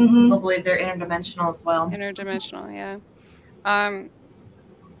dimensions. Some people believe they're interdimensional as well. Interdimensional, yeah.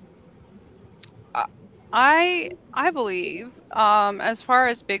 I believe, as far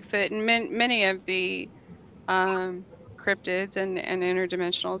as Bigfoot and many of the cryptids and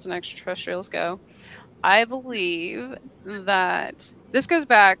interdimensionals and extraterrestrials go, I believe that this goes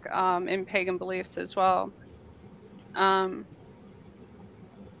back in pagan beliefs as well.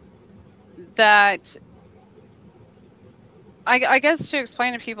 That I guess, to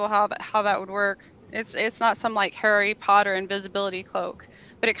explain to people how that would work, it's not some like Harry Potter invisibility cloak,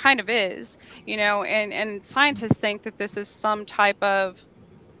 but it kind of is, and scientists think that this is some type of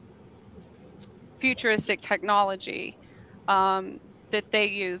futuristic technology that they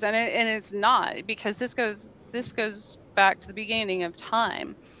use, and it's not, because this goes back to the beginning of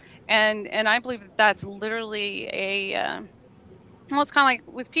time, and I believe that's literally it's kind of like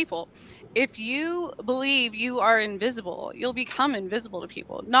with people. If you believe you are invisible, you'll become invisible to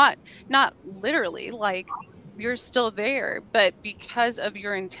people. Not literally, like you're still there, but because of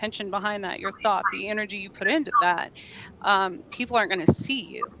your intention behind that, your thought, the energy you put into that, people aren't going to see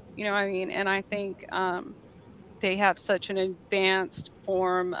you. You know what I mean? And I think they have such an advanced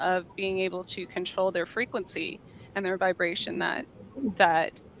form of being able to control their frequency and their vibration that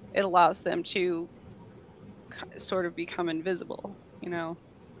it allows them to sort of become invisible, you know.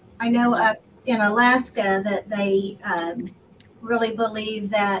 I know in Alaska that they really believe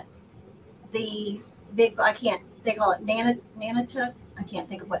that the big, they call it Nanatuck. I can't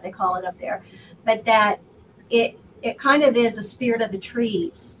think of what they call it up there, but that it kind of is a spirit of the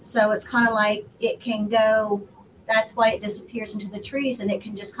trees. So it's kind of like it can go, that's why it disappears into the trees, and it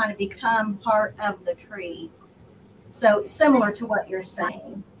can just kind of become part of the tree. So similar to what you're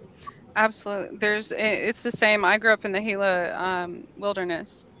saying. Absolutely. It's the same. I grew up in the Gila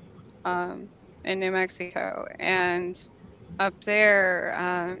wilderness in New Mexico, and up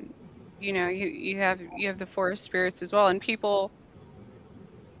there, you know, you have the forest spirits as well, and people.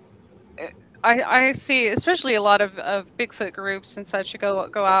 I see, especially a lot of Bigfoot groups and such go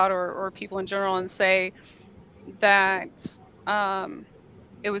out, or people in general, and say that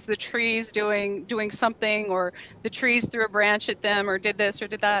it was the trees doing something, or the trees threw a branch at them, or did this or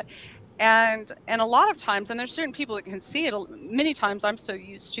did that. And a lot of times, and there's certain people that can see it, many times I'm so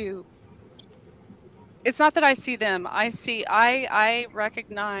used to, it's not that I see them, I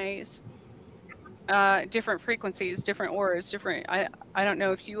recognize different frequencies, different auras, different, I don't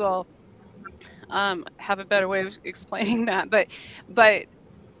know if you all have a better way of explaining that, but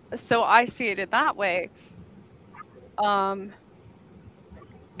so I see it in that way. And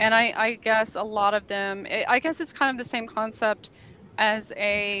I guess a lot of them, I guess it's kind of the same concept as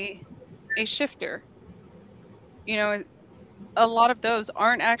a shifter. You know, a lot of those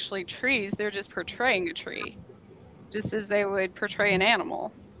aren't actually trees, they're just portraying a tree, just as they would portray an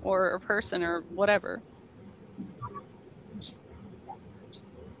animal or a person or whatever.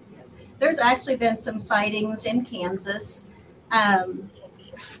 There's actually been some sightings in Kansas,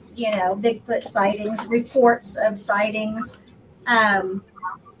 you know, Bigfoot sightings, reports of sightings.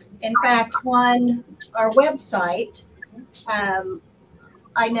 In fact, on our website,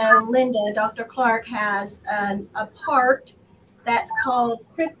 I know Linda, Dr. Clark, has a part that's called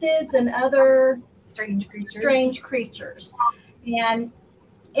Cryptids and Other Strange Creatures. And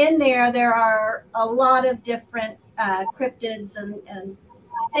in there are a lot of different cryptids and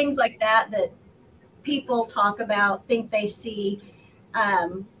things like that people talk about, think they see. I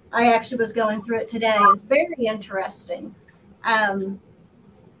actually was going through it today. It's very interesting.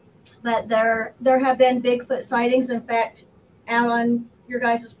 But there have been Bigfoot sightings. In fact, Alan, your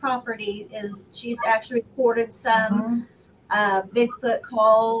guys' property she's actually reported some Bigfoot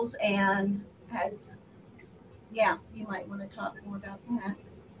calls, and you might want to talk more about that.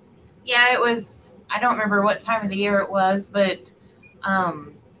 Yeah, it was, I don't remember what time of the year it was, but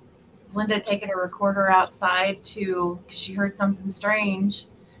Linda had taken a recorder outside because she heard something strange.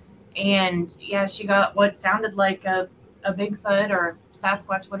 And yeah, she got what sounded like a Bigfoot or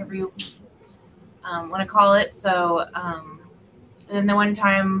Sasquatch, whatever you want to call it. So, and then the one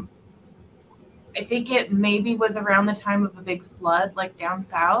time, I think it maybe was around the time of a big flood, like down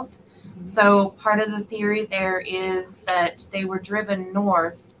south. So part of the theory there is that they were driven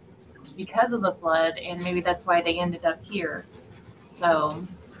north because of the flood, and maybe that's why they ended up here. So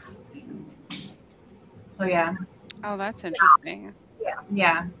yeah. Oh, that's interesting.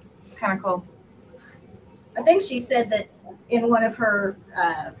 Yeah, it's kind of cool. I think she said that in one of her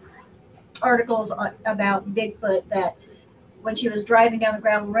articles about Bigfoot, that when she was driving down the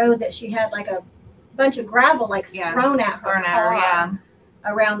gravel road, that she had like a bunch of gravel thrown at her car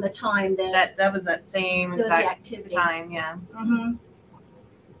around the time that was that same exact activity time. Yeah. Mm-hmm.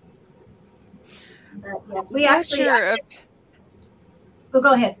 Yes, we actually.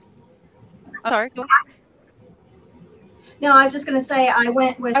 Go ahead. I'm sorry. No, I was just going to say I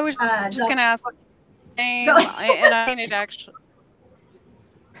went with. I was just going to ask. And I think it actually.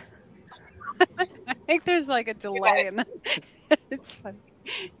 I think there's like a delay in that. It's fine.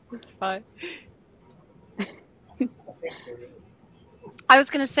 It's fine. I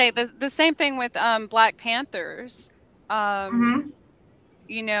was going to say the same thing with Black Panthers.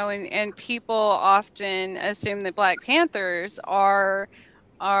 You know, and people often assume that Black Panthers are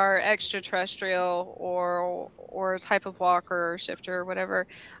extraterrestrial or a type of walker or shifter or whatever,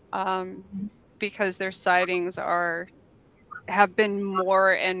 because their sightings have been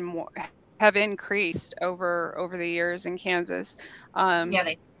more and more, have increased over the years in Kansas.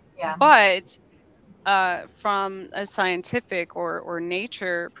 But from a scientific or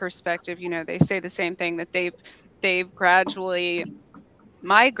nature perspective, you know, they say the same thing, that they've gradually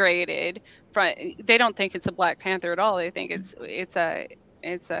migrated from. They don't think it's a Black Panther at all. They think it's a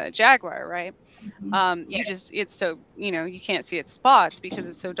jaguar, right? It's so, you know, you can't see its spots because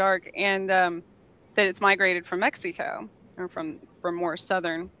it's so dark. And that it's migrated from Mexico or from more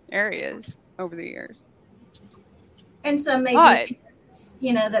southern areas over the years. And so But maybe,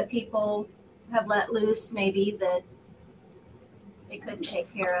 that people have let loose, maybe that they couldn't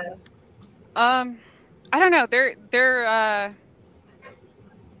take care of. I don't know.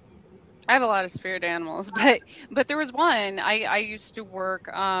 I have a lot of spirit animals, but there was one. I used to work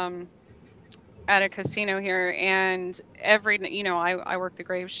at a casino here, and I worked the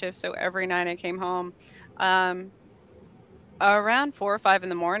grave shift, so every night I came home, around 4 or 5 in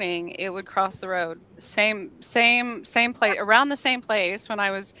the morning, it would cross the road. Same place, around the same place. When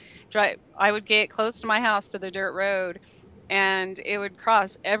I was I would get close to my house to the dirt road, and it would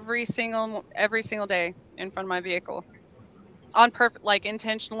cross every single day in front of my vehicle, on purpose, like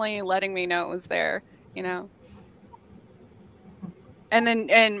intentionally letting me know it was there.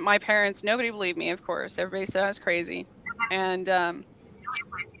 And my parents, nobody believed me, of course. Everybody said I was crazy, and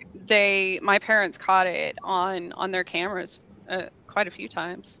my parents caught it on their cameras quite a few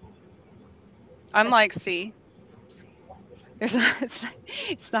times. I'm like, see, there's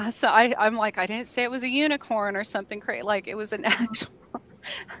it's not so. I'm like, I didn't say it was a unicorn or something crazy. Like, it was an actual.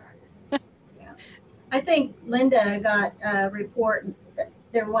 I think Linda got a report that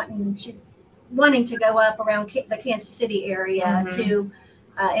she's wanting to go up around the Kansas City area to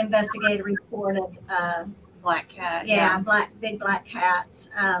investigate a report of black cat. Big black cats.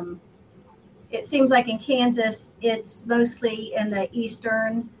 It seems like in Kansas, it's mostly in the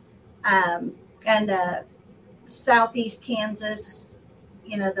eastern and the southeast Kansas,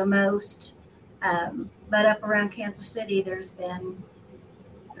 the most. But up around Kansas City, there's been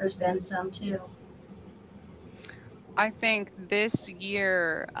some too. I think this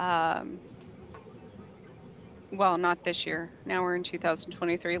year, well, not this year. Now we're in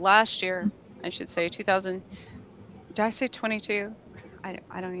 2023. Last year, I should say 2000. Did I say 22?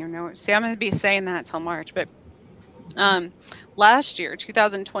 I don't even know. See, I'm going to be saying that till March. But last year,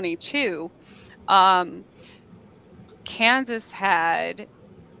 2022, Kansas had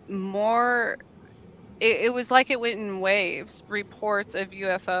more. It was like it went in waves, reports of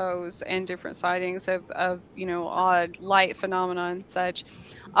UFOs and different sightings of odd light phenomena and such.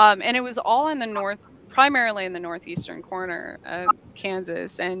 And it was all in the north, primarily in the northeastern corner of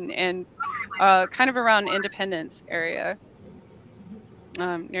Kansas and kind of around Independence area,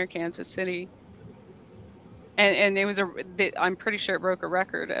 near Kansas City. And it was I'm pretty sure it broke a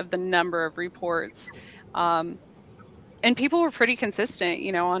record of the number of reports. And people were pretty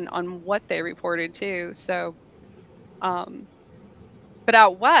consistent, on what they reported too. So, but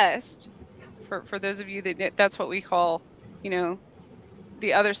out west, for those of you that's what we call,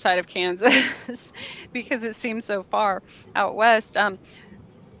 the other side of Kansas, because it seems so far out west.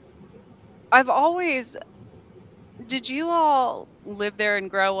 Did you all live there and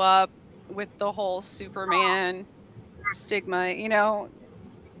grow up with the whole Superman stigma,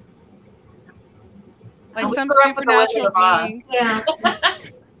 like some supernatural beings? Yeah.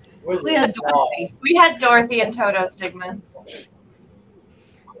 We had Dorothy. We had Dorothy and Toto stigma.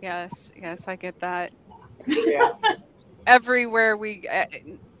 Yes, I get that. Yeah. Everywhere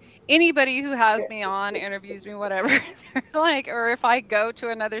anybody who has me on, interviews me, whatever, they're like, or if I go to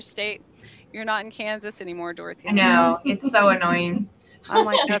another state, you're not in Kansas anymore, Dorothy. I know, it's so annoying. I'm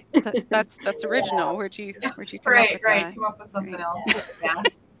like, that's original. Where'd you come up with that? Come up with something else. Yeah.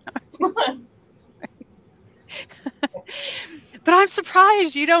 But I'm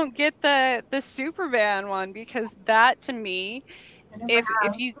surprised you don't get the Superman one, because that, to me, if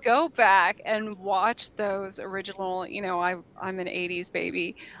you go back and watch those original, I'm an 80s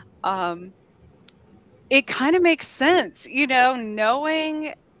baby, it kind of makes sense,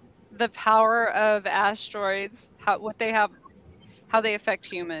 knowing the power of asteroids, what they have, how they affect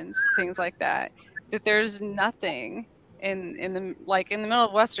humans, things like that. That there's nothing in the middle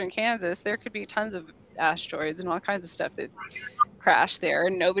of western Kansas, there could be tons of asteroids and all kinds of stuff that crash there,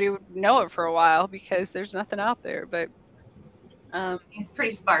 and nobody would know it for a while because there's nothing out there. But it's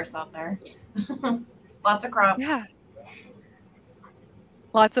pretty sparse out there. Lots of crops. Yeah.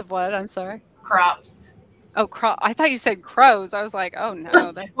 Lots of what? I'm sorry. Crops. Oh, I thought you said crows. I was like, oh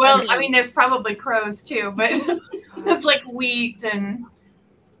no. That's well, I mean, there's probably crows too, but it's like wheat and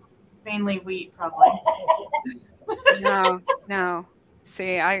mainly wheat, probably. No.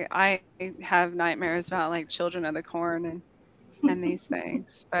 See, I have nightmares about like Children of the Corn and these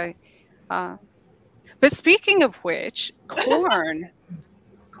things. But speaking of which, corn.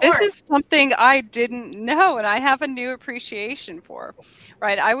 This is something I didn't know, and I have a new appreciation for.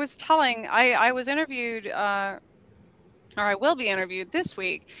 Right, I was interviewed, or I will be interviewed this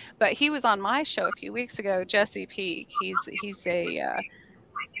week, but he was on my show a few weeks ago, Jesse Peak. He's a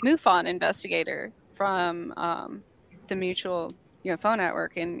MUFON investigator, from the Mutual UFO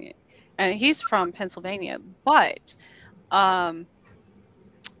Network, and he's from Pennsylvania, but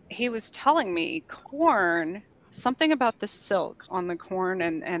he was telling me corn, something about the silk on the corn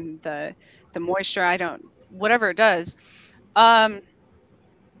and the moisture. I don't, whatever it does.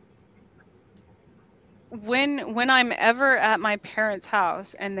 When I'm ever at my parents'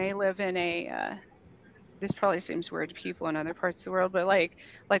 house and they live in a this probably seems weird to people in other parts of the world, but like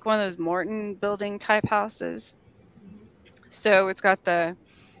one of those Morton building type houses. So it's got the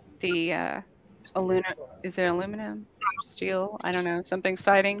aluminum, is it aluminum, steel? I don't know, something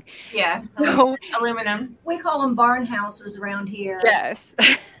siding. Yeah. So Aluminum. We call them barn houses around here. yes.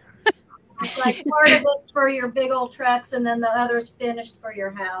 It's like part of it for your big old trucks, and then the other's finished for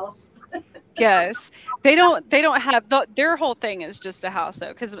your house. Yes, they don't have their whole thing is just a house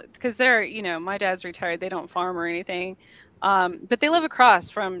though, because they're, my dad's retired, they don't farm or anything, but they live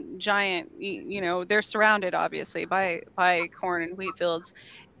across from giant, they're surrounded obviously by corn and wheat fields,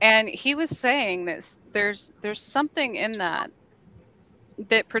 and he was saying this, there's something in that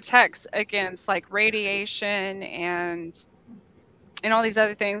protects against like radiation and all these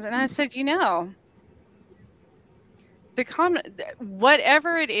other things, and I said,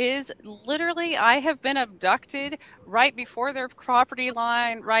 whatever it is, literally, I have been abducted right before their property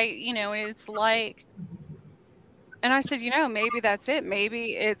line, right? It's like, and I said, maybe that's it.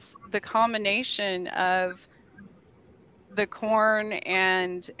 Maybe it's the combination of the corn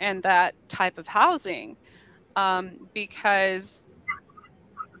and that type of housing, because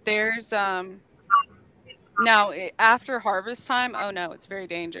there's now after harvest time. Oh no, it's very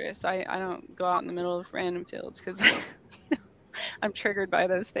dangerous. I don't go out in the middle of random fields because I'm triggered by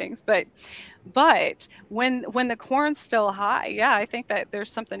those things. But when the corn's still high, yeah, I think that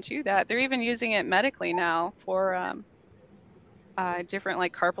there's something to that. They're even using it medically now for different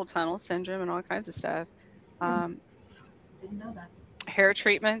like carpal tunnel syndrome and all kinds of stuff. Didn't know that. Hair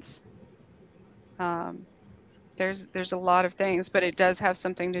treatments. There's a lot of things, but it does have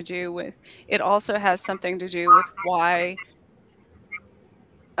something to do with. It also has something to do with why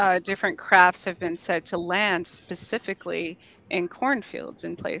different crafts have been said to land specifically in cornfields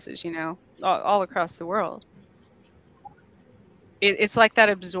in places, all across the world. It's like that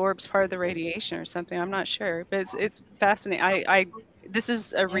absorbs part of the radiation or something. I'm not sure, but it's fascinating. This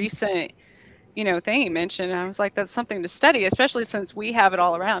is a recent, thing you mentioned, and I was like, that's something to study, especially since we have it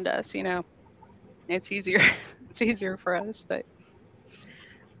all around us. It's easier. It's easier for us. But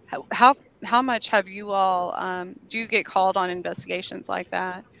how much have you all? Do you get called on investigations like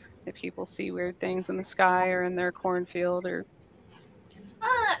that? If people see weird things in the sky or in their cornfield, or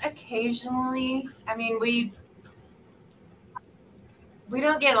Occasionally. I mean, we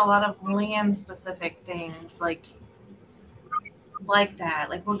don't get a lot of land specific things like that.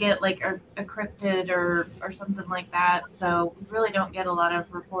 Like we'll get like a cryptid or something like that. So we really don't get a lot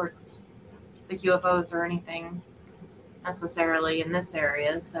of reports like UFOs or anything necessarily in this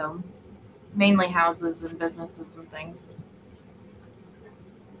area. So mainly houses and businesses and things.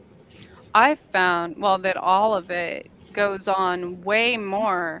 I found, that all of it goes on way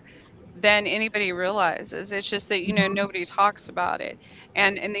more than anybody realizes. It's just that nobody talks about it,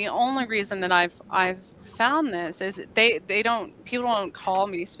 and the only reason that I've found this is people don't call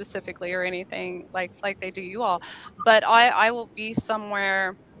me specifically or anything like they do you all, but I will be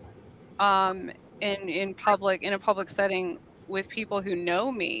somewhere in a public setting with people who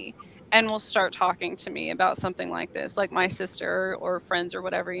know me and will start talking to me about something like this, like my sister or friends or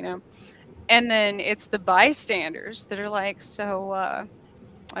whatever, and then it's the bystanders that are like, so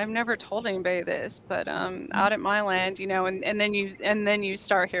I've never told anybody this, but out at my land, and then you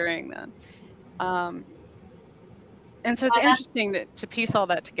start hearing them, and so it's interesting to piece all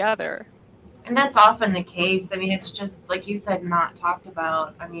that together. And that's often the case. I mean, it's just like you said, not talked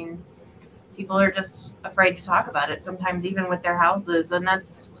about. I mean, people are just afraid to talk about it sometimes, even with their houses. And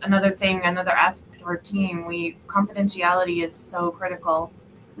that's another thing, another aspect of our team. Confidentiality is so critical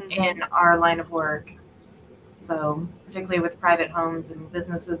in our line of work. So particularly with private homes and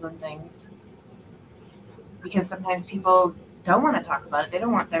businesses and things, because sometimes people don't want to talk about it. They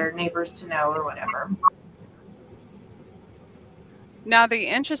don't want their neighbors to know or whatever. Now, the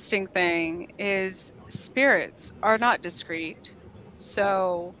interesting thing is spirits are not discreet.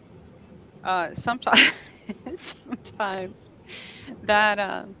 So sometimes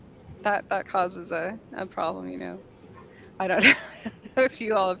that causes a problem, I don't know if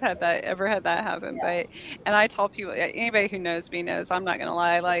you all have ever had that happen, but, and I tell people, anybody who knows me knows I'm not gonna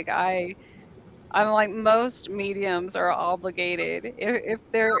lie, like I'm like, most mediums are obligated if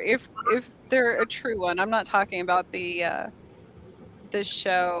they're a true one. I'm not talking about the the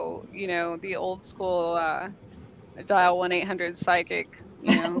show, the old school dial 1-800 psychic,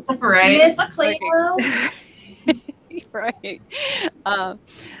 Right. Miss psychic. Cleo. Right.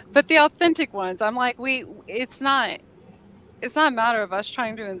 But the authentic ones, I'm like, it's not a matter of us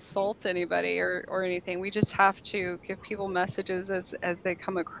trying to insult anybody or anything. We just have to give people messages as they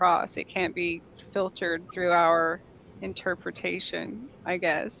come across. It can't be filtered through our interpretation, I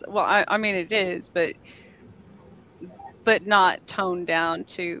guess. Well, I mean it is, but not toned down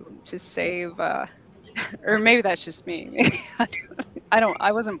to save or maybe that's just me.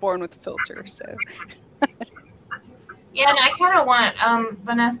 I wasn't born with a filter, so. Yeah, and I kind of want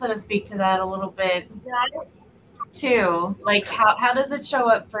Vanessa to speak to that a little bit too. Like, how does it show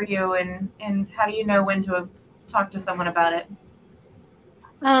up for you, and how do you know when to talk to someone about it?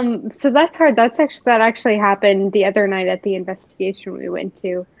 So that's hard. That actually happened the other night at the investigation we went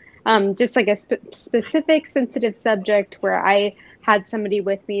to. Just like a specific sensitive subject where I had somebody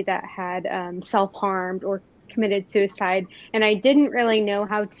with me that had self-harmed or committed suicide, and I didn't really know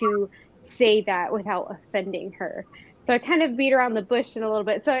how to say that without offending her. So I kind of beat around the bush in a little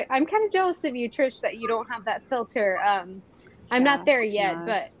bit. So I'm kind of jealous of you, Trish, that you don't have that filter. I'm not there yet,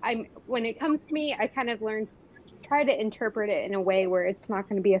 but when it comes to me, I kind of try to interpret it in a way where it's not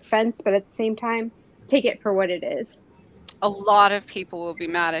going to be offense, but at the same time, take it for what it is. A lot of people will be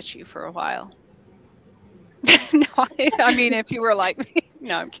mad at you for a while. No, I mean, if you were like me.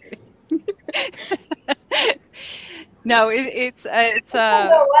 No, I'm kidding. No, it's It can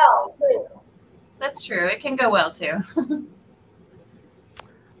go well too. That's true. It can go well too.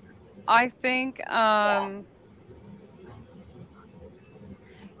 I think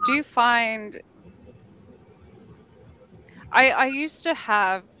do you find I used to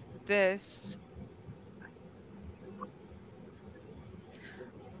have this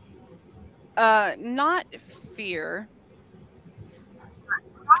not fear.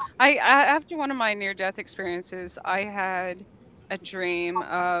 I after one of my near-death experiences, I had a dream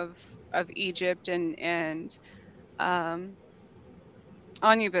of Egypt and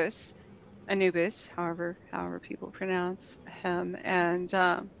Anubis, however people pronounce him, and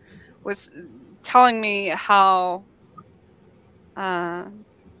was telling me how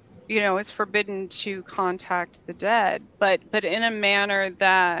it's forbidden to contact the dead, but in a manner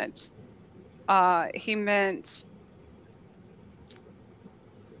that he meant,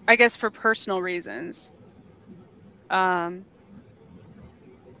 I guess, for personal reasons.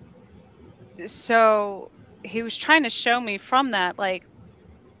 So he was trying to show me from that, like,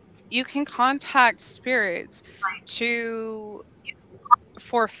 you can contact spirits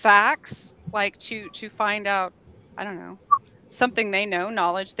for facts, like to find out, I don't know, something they know,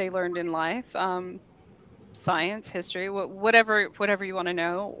 knowledge they learned in life, science, history, whatever you want to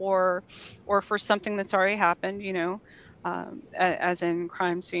know, or for something that's already happened, as in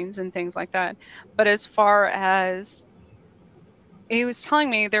crime scenes and things like that. But as far as he was telling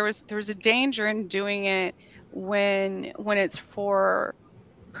me, there was a danger in doing it when it's for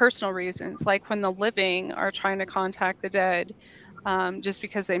personal reasons, like when the living are trying to contact the dead, just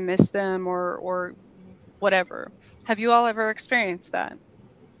because they miss them or whatever. Have you all ever experienced that?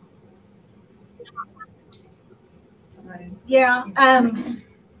 Yeah.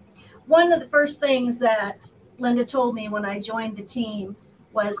 One of the first things that Linda told me when I joined the team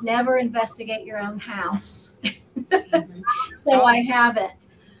was never investigate your own house. So I haven't.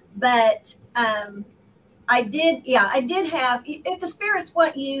 But I did have, if the spirits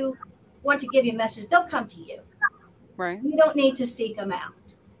want to give you a message, they'll come to you. Right. You don't need to seek them out.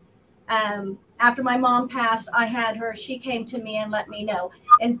 After my mom passed, she came to me and let me know.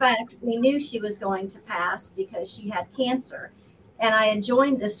 In fact, we knew she was going to pass because she had cancer, and I had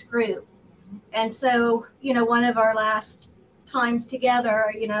joined this group. And so, one of our last times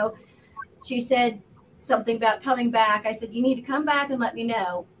together, she said something about coming back. I said, you need to come back and let me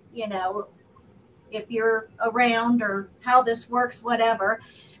know, if you're around or how this works, whatever.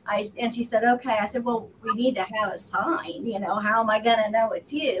 And she said, okay. I said, well, we need to have a sign, how am I going to know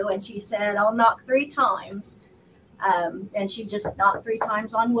it's you? And she said, I'll knock 3 times. And she just knocked 3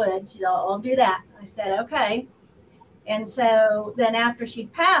 times on wood. She said, I'll do that. I said, okay. And so then after she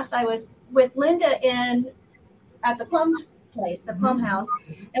passed, I was with Linda at the Plum place, the Plum House,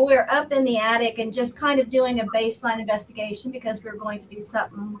 and we were up in the attic and just kind of doing a baseline investigation because we were going to do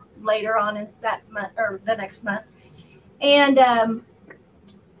something later on in that month or the next month. And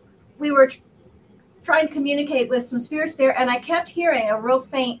we were trying to communicate with some spirits there, and I kept hearing a real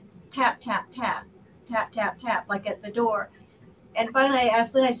faint tap, tap, tap, tap, tap, tap, like at the door. And finally I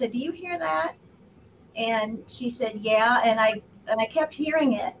asked Lynn, I said, do you hear that? And she said, yeah. And I kept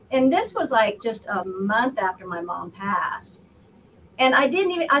hearing it. And this was like just a month after my mom passed. And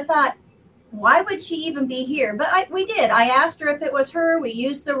I thought, why would she even be here? But we did. I asked her if it was her. We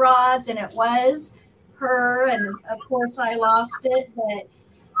used the rods, and it was her. And of course, I lost it. But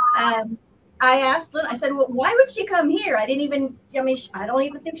I asked Lynn, I said, well, why would she come here? I don't even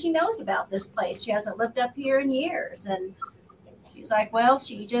think she knows about this place. She hasn't lived up here in years. And she's like, well,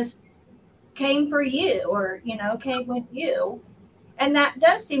 she just came for you, or, came with you. And that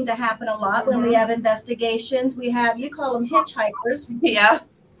does seem to happen a lot when we have investigations. We have, you call them hitchhikers. Yeah.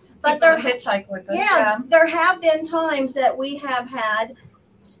 But they're hitchhike with us. Yeah, there have been times that we have had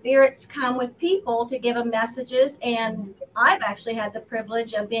spirits come with people to give them messages, and I've actually had the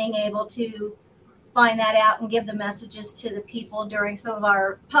privilege of being able to find that out and give the messages to the people during some of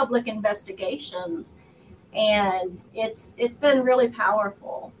our public investigations, and it's been really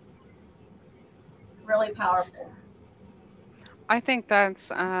powerful. Really powerful. I think that's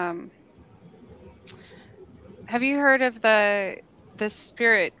have you heard of the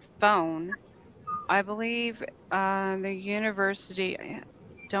spirit phone? I believe the university,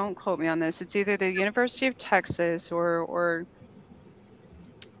 don't quote me on this, it's either the University of Texas or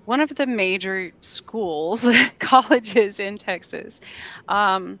one of the major schools, colleges in Texas.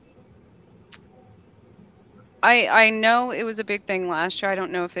 I know it was a big thing last year. I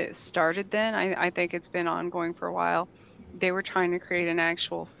don't know if it started then. I think it's been ongoing for a while. They were trying to create an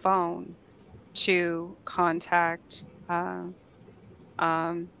actual phone to contact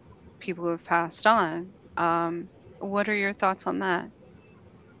people who have passed on. What are your thoughts on that?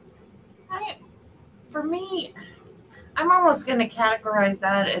 For me, I'm almost going to categorize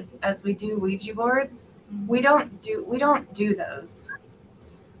that as we do Ouija boards. We don't do those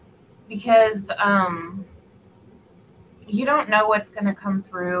because you don't know what's going to come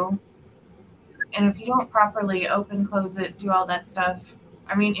through, and if you don't properly open, close it, do all that stuff,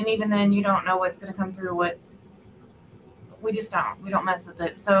 and even then you don't know what's going to come through. We don't mess with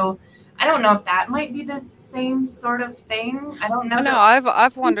it. So I don't know if that might be the same sort of thing. I don't know. No,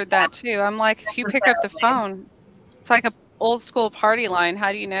 I've wondered that too. I'm like, if you pick up the phone, it's like a old school party line.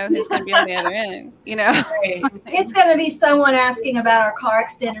 How do you know who's going to be on the other end? Right. It's going to be someone asking about our car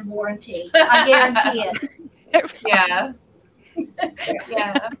extended warranty. I guarantee it. Yeah.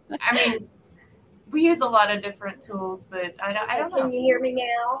 Yeah. We use a lot of different tools, but I don't know. Can you hear me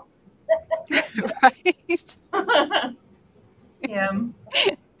now? Right. Yeah.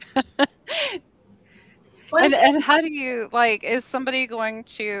 And how do you, is somebody going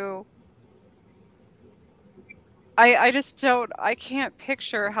to, I can't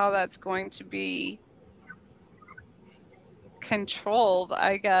picture how that's going to be controlled,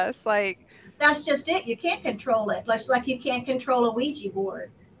 I guess. That's just it. You can't control it. Just like you can't control a Ouija board.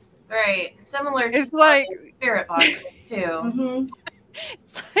 Right. Similar to it's like spirit boxes too. Mm-hmm.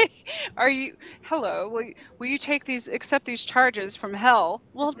 It's like, will you accept these charges from hell?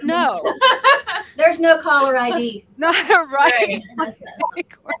 Well, no. There's no caller ID. Not right.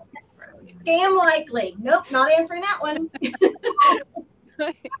 Scam likely. Nope, not answering that one.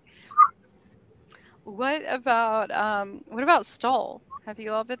 What about Stoll? Have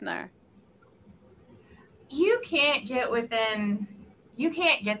you all been there? You can't get there.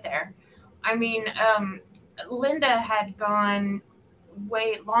 Linda had gone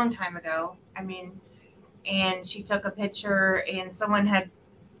long time ago. And she took a picture, and someone had,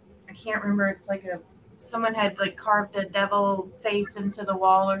 I can't remember, it's like someone had carved a devil face into the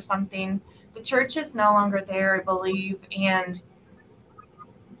wall or something. The church is no longer there, I believe, and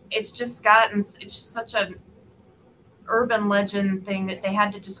it's just such an urban legend thing that they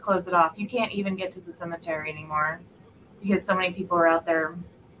had to just close it off. You can't even get to the cemetery anymore because so many people are out there.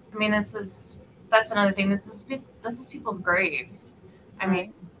 That's another thing. This is people's graves.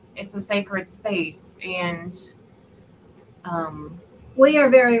 It's a sacred space, and we are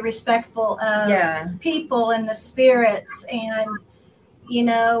very respectful of people and the spirits, and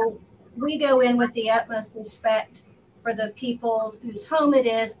we go in with the utmost respect for the people whose home it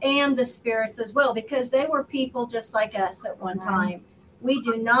is and the spirits as well, because they were people just like us at one time. We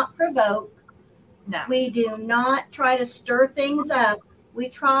do not provoke. No. We do not try to stir things up. We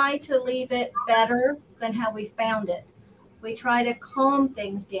try to leave it better than how we found it. We try to calm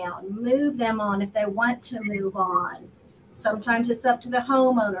things down, move them on if they want to move on. Sometimes it's up to the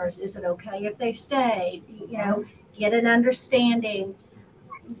homeowners. Is it okay if they stay? Get an understanding.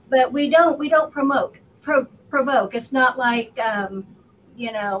 But we don't provoke. It's not like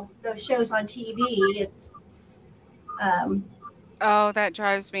those shows on TV. It's Oh, that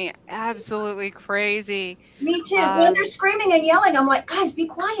drives me absolutely crazy. Me too. When they're Um, screaming and yelling, I'm like, guys, be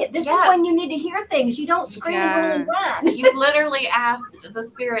quiet. This is Yeah. when you need to hear things. You don't scream and roll and run. You literally asked the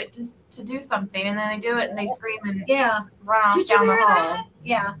spirit to do something, and then they do it, and they scream and Yeah. run off Did you down the hear hall. that?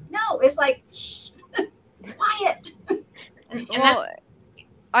 Yeah. No, it's like, shh, quiet. And well, that's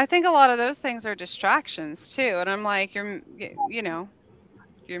I think a lot of those things are distractions too, and I'm like, you know,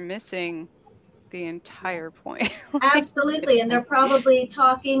 you're missing the entire point. Like, Absolutely. And they're probably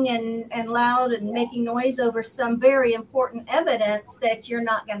talking and loud and making noise over some very important evidence that you're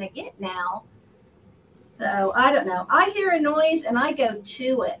not going to get now. So I don't know. I hear a noise and I go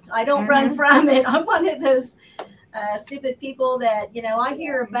to it. I don't run from it. I'm one of those stupid people that, you know, I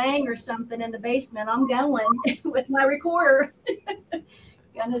hear a bang or something in the basement. I'm going with my recorder.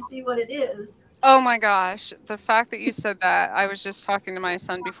 Gonna see what it is. oh my gosh, the fact that you said that, I was just talking to my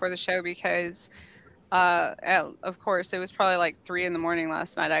son before the show because, of course, it was probably like 3 in the morning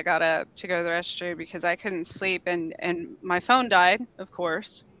last night. I got up to go to the restroom because I couldn't sleep, and my phone died, of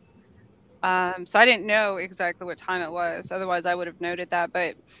course. So I didn't know exactly what time it was. Otherwise, I would have noted that.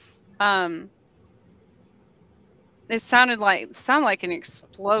 But um, it sounded like an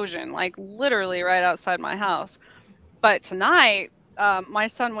explosion, like literally right outside my house. But tonight, my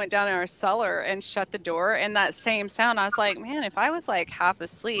son went down in our cellar and shut the door, and that same sound, I was like, man, if I was like half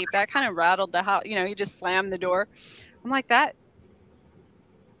asleep, that kind of rattled the house. You know, he just slammed the door. I'm like, that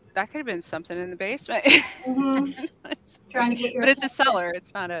could have been something in the basement. Mm-hmm. Trying to get your But it's a attention. cellar.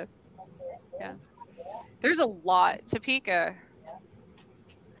 It's not a, yeah. There's a lot. Topeka.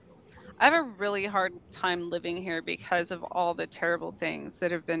 I have a really hard time living here because of all the terrible things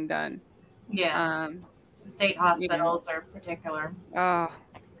that have been done. yeah. The state hospitals are particular. Oh,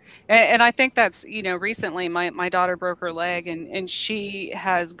 and I think that's, you know, recently my daughter broke her leg, and she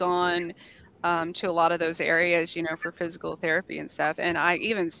has gone to a lot of those areas, you know, for physical therapy and stuff. And I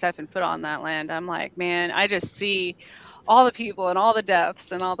even stepping foot on that land, I'm like, man, I just see all the people and all the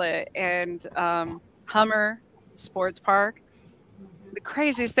deaths and Hummer Sports Park. The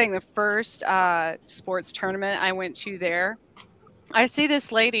craziest thing, the first sports tournament I went to there, I see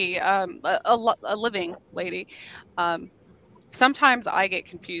this lady, a living lady. Um, Sometimes I get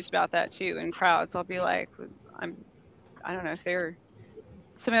confused about that too in crowds. I'll be like, I don't know if they're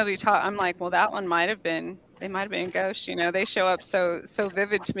somebody will be taught. I'm like, well, that one they might have been a ghost. You know, they show up so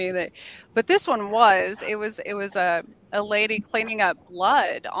vivid to me that. But this one it was a lady cleaning up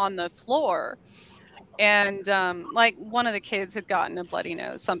blood on the floor, and like one of the kids had gotten a bloody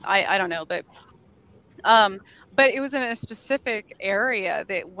nose. I don't know, um, but it was in a specific area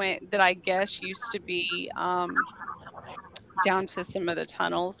that I guess used to be down to some of the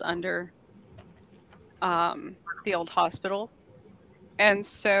tunnels under the old hospital. And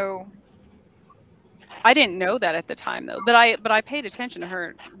so I didn't know that at the time though, but I paid attention to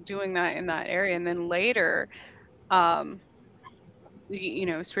her doing that in that area. And then later, um, you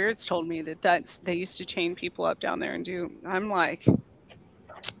know, spirits told me that they used to chain people up down there and I'm like,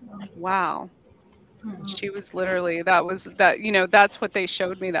 wow. She was literally, you know, that's what they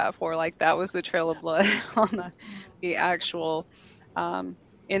showed me that for. Like that was the trail of blood on the actual,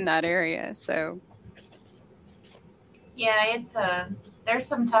 in that area. So Yeah, there's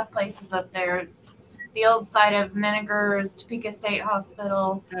some tough places up there. The old site of Meningers, Topeka State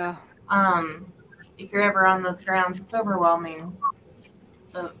Hospital. yeah. If you're ever on those grounds, it's overwhelming,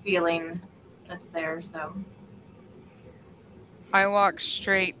 the feeling that's there. So I walked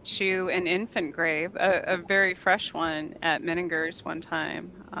straight to an infant grave, a very fresh one at Meningers one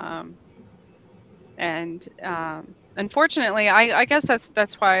time. And unfortunately, I guess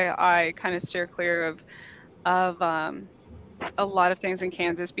that's why I kind of steer clear of a lot of things in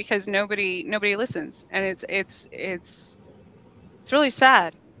Kansas, because nobody listens, and it's really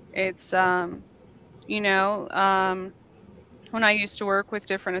sad. It's you know, when I used to work with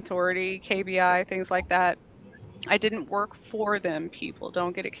different authority, KBI, things like that, I didn't work for them, people.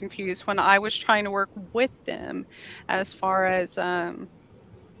 Don't get it confused. When I was trying to work with them as far as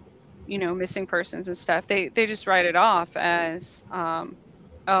you know, missing persons and stuff, they just write it off as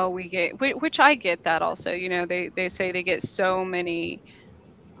oh, we get, which I get that also. You know, they say they get so many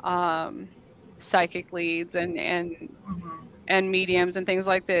psychic leads and mediums and things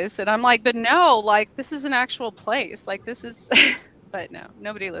like this, and I'm like, but no, like this is an actual place, like this is but no,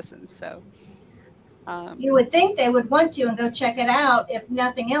 nobody listens. So You would think they would want to and go check it out, if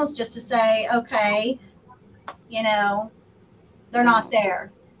nothing else, just to say, okay, you know, they're not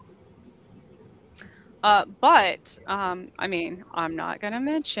there. but I mean, I'm not going to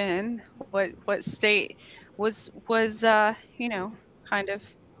mention what state was you know, kind of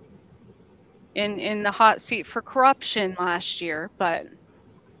in the hot seat for corruption last year, but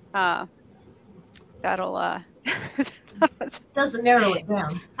that'll Doesn't narrow it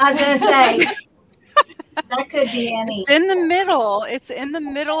down. I was gonna say that could be any. it's in the middle. It's in the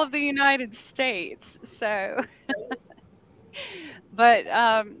middle of the United States. So but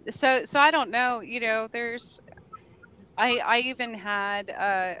so I don't know, there's I even had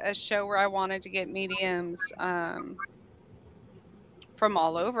a show where I wanted to get mediums from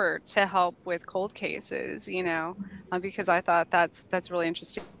all over to help with cold cases, because I thought that's really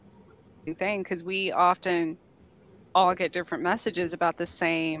interesting thing, because we often all get different messages about the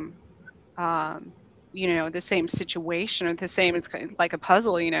same the same situation, or the same, it's kind of like a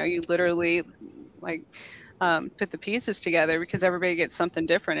puzzle, you literally like put the pieces together, because everybody gets something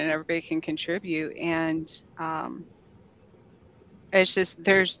different and everybody can contribute. And it's just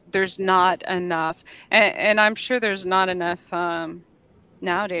there's not enough, and I'm sure there's not enough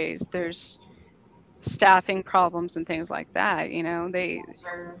nowadays. There's staffing problems and things like that.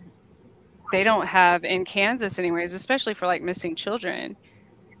 They don't have, in Kansas anyways, especially for like missing children,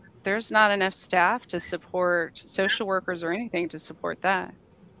 there's not enough staff to support social workers or anything to support that.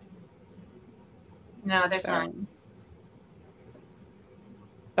 No, there's not.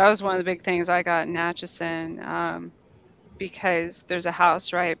 That was one of the big things I got in Atchison, because there's a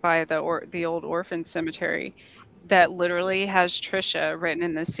house right by the old orphan cemetery that literally has Trisha written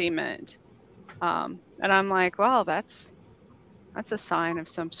in the cement. And I'm like, well, that's a sign of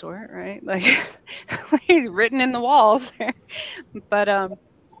some sort, right? Like written in the walls there. But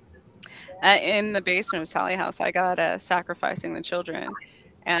in the basement of Sally House, I got Sacrificing the Children,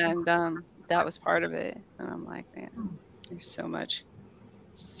 and that was part of it. And I'm like, man, there's so much.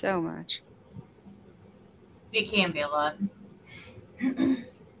 It can be a lot.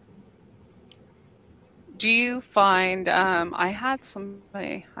 Do you find I had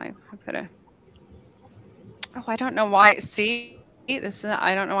somebody I put a I don't know why. See, I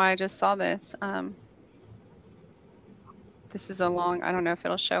don't know why I just saw this. This is a long, I don't know if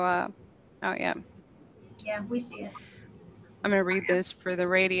it'll show up. Oh yeah. Yeah, we see it. I'm going to read this for the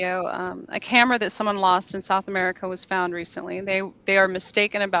radio. A camera that someone lost in South America was found recently. They are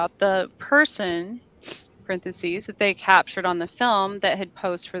mistaken about the person, parentheses, that they captured on the film that had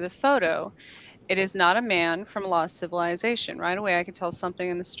posed for the photo. It is not a man from a lost civilization. Right away, I could tell something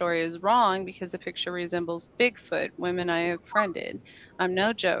in the story is wrong because the picture resembles Bigfoot, women I have friended. I'm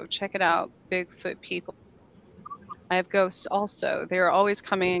no joke. Check it out, Bigfoot people. I have ghosts also. They are always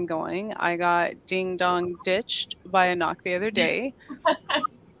coming and going. I got ding-dong ditched by a knock the other day.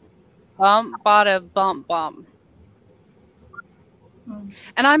 Bada bump.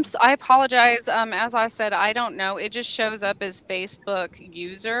 And I apologize. As I said, I don't know. It just shows up as Facebook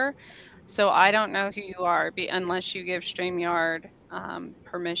user. So I don't know who you are unless you give StreamYard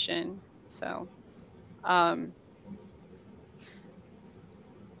permission. So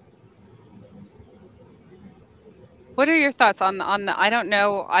what are your thoughts on the I don't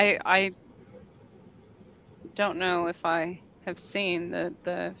know. I don't know if I have seen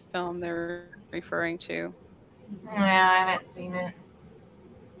the film they're referring to. Yeah, I haven't seen it.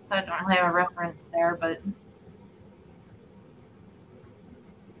 So I don't really have a reference there, but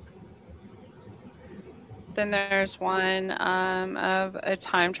then there's one of a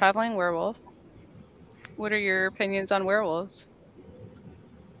time traveling werewolf. What are your opinions on werewolves?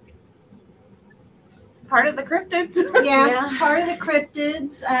 part of the cryptids. Yeah, part of the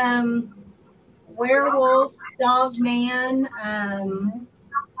cryptids. Werewolf, dog man.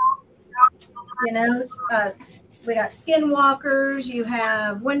 We got skinwalkers. You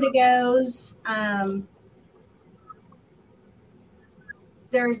have wendigos.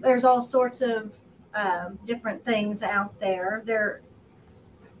 There's all sorts of different things out there.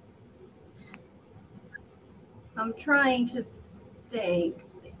 I'm trying to think.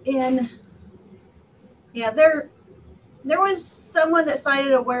 There was someone that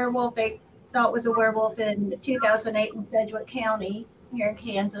cited a werewolf they thought was a werewolf in 2008 in Sedgwick County here in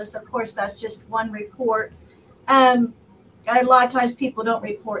Kansas. Of course, that's just one report. A lot of times people don't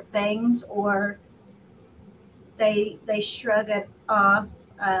report things, or they shrug it off,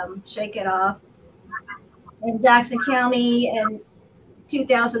 shake it off. In Jackson County in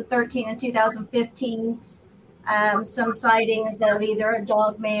 2013 and 2015, some sightings of either a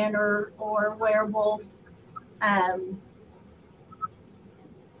dog man or werewolf.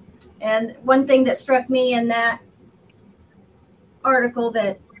 And one thing that struck me in that article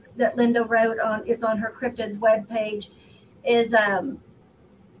that Linda wrote on her cryptids webpage is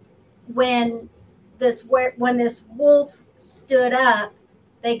when this wolf stood up,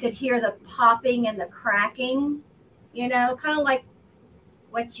 they could hear the popping and the cracking, kind of like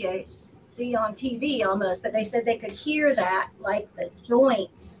what you see on TV almost, but they said they could hear that, like the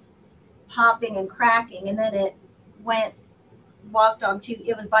joints popping and cracking, and then it walked onto,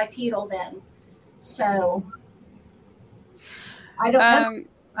 it was bipedal then. So I don't know.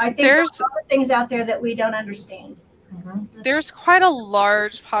 I think there's a lot of things out there that we don't understand. There's quite a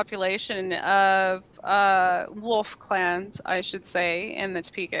large population of wolf clans, I should say, in the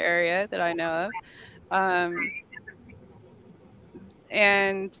Topeka area that I know of.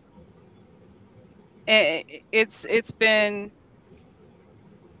 And it's been,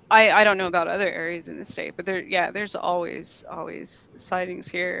 I don't know about other areas in the state, but there's always sightings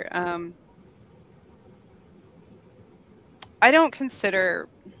here. I don't consider,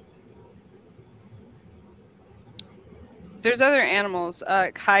 there's other animals,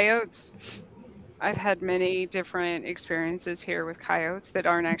 coyotes. I've had many different experiences here with coyotes that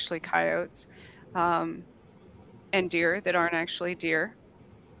aren't actually coyotes, and deer that aren't actually deer.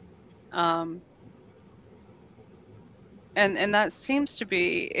 And that seems to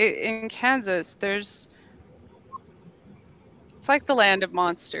be in Kansas. It's like the land of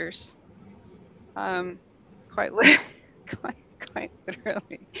monsters, quite quite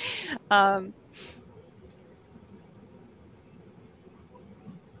literally.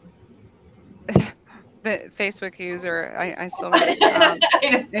 The Facebook user, I still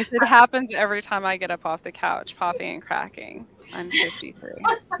it happens every time I get up off the couch, popping and cracking. I'm 53.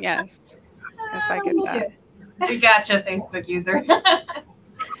 Yes, I get that. We gotcha, Facebook user.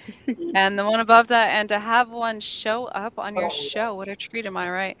 And the one above that, and to have one show up on your show, what a treat, am I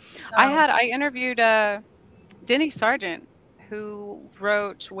right? I interviewed Denny Sargent, who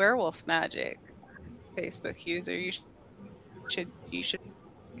wrote Werewolf Magic. Facebook user, you should.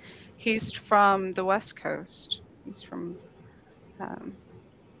 He's from the West Coast. He's from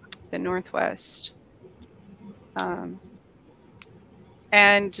the Northwest.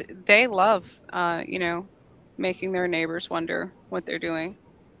 And they love, making their neighbors wonder what they're doing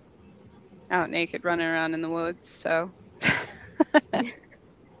out naked, running around in the woods. So,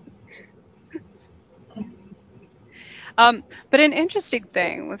 but an interesting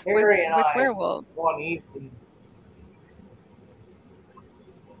thing with werewolves. One evening.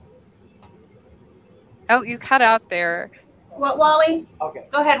 Oh, you cut out there. What, Wally? Okay.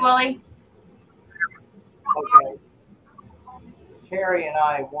 Go ahead, Wally. Okay. Terry and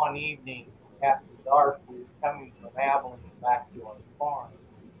I, one evening after dark, we were coming from Abilene back to our farm.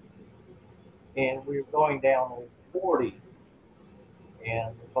 And we were going down Old 40.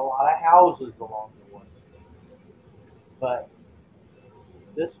 And there's a lot of houses along the way. But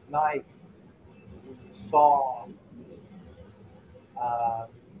this night, we saw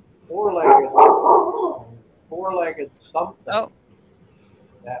four-legged something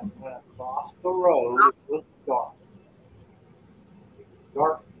that went across the road. It was dark.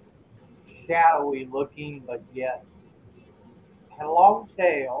 Dark, shadowy looking, but yet had a long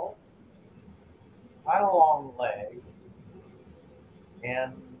tail, kind of long legs,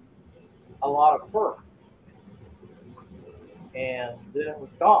 and a lot of fur. And then it was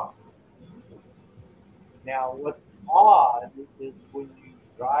gone. Now, what's odd is when you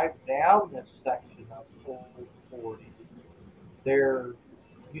drive down this section of Old 40,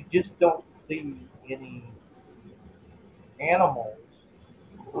 you just don't see any animals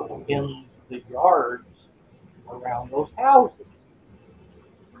in the yards around those houses.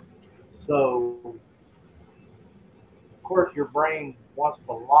 So, of course, your brain wants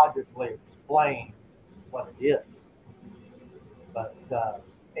to logically explain what it is. But,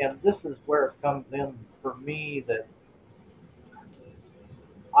 and this is where it comes in for me that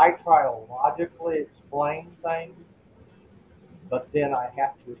I try to logically explain things, but then I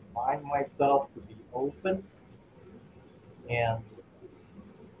have to remind myself to be open and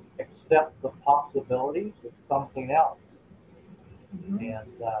accept the possibilities of something else. Mm-hmm. And,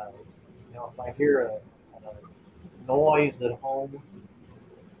 if I hear a noise at home,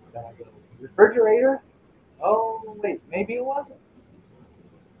 then I go, refrigerator? Oh, wait, maybe it wasn't.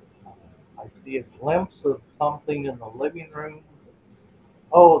 I see a glimpse of something in the living room.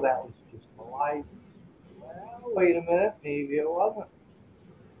 Oh, that was just the light. Well, wait a minute, maybe it wasn't.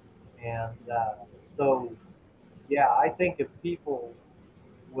 And so, yeah, I think if people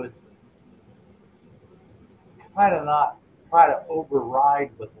would kind of not try to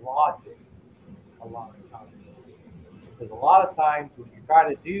override with logic a lot of times. Because a lot of times when you try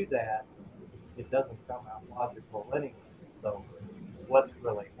to do that, it doesn't come out logical anyway. So what's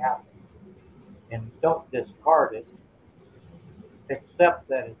really happening? And don't discard it, accept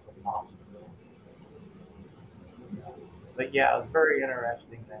that it's a possibility. But yeah, it was very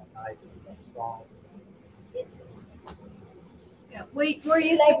interesting that night that I saw it. Yeah, we're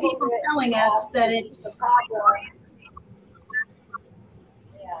used to people telling us that it's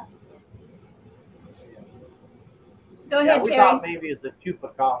Yeah. go Yeah, ahead, we Terry. thought maybe it's a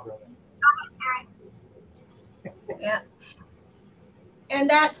chupacabra. Yeah. And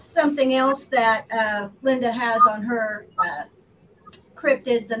that's something else that Linda has on her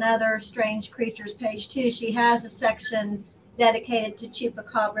cryptids and other strange creatures page too. She has a section dedicated to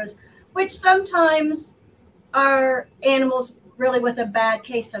chupacabras, which sometimes are animals really with a bad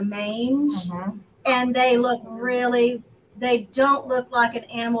case of mange, and they don't look like an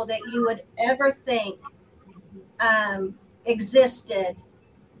animal that you would ever think existed.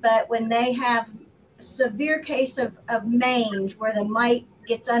 But when they have a severe case of mange where the mite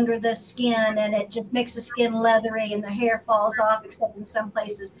gets under the skin and it just makes the skin leathery and the hair falls off, except in some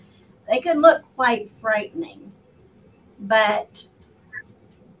places, they can look quite frightening. But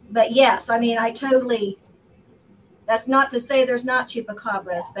yes, I mean, that's not to say there's not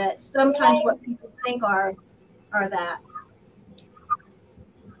chupacabras, but sometimes what people think are that.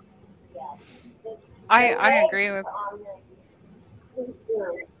 I agree with. We're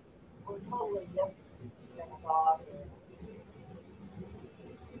totally different than a dog or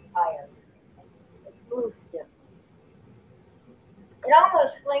a tiger. It moves different. It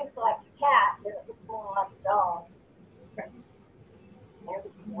almost slinks like a cat, but it looks more like a dog. And it's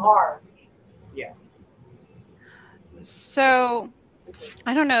large. Yeah. So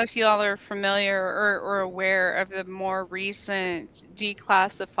I don't know if you all are familiar or aware of the more recent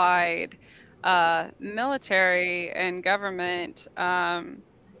declassified military and government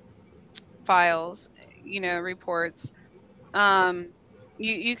files, reports.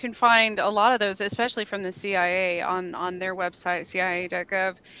 You can find a lot of those, especially from the CIA on their website,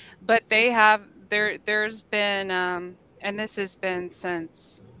 CIA.gov. But there's been, and this has been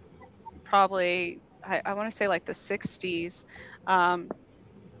since probably, I want to say like the 60s,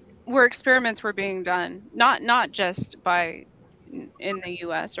 where experiments were being done, not just in the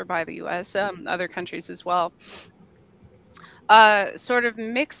U.S. or by the U.S., other countries as well, sort of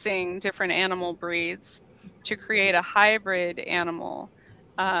mixing different animal breeds to create a hybrid animal.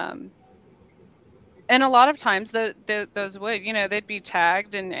 Um, and a lot of times those would, they'd be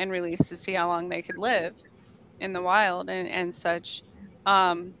tagged and released to see how long they could live in the wild and such.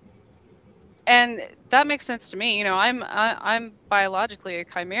 Um, and that makes sense to me. I'm biologically a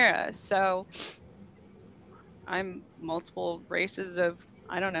chimera, so I'm multiple races of,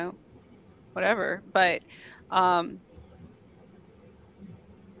 I don't know, whatever. But um,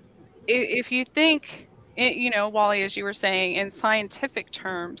 if you think, Wally, as you were saying, in scientific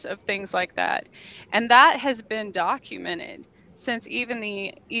terms of things like that, and that has been documented since even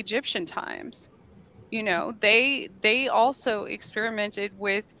the Egyptian times. They also experimented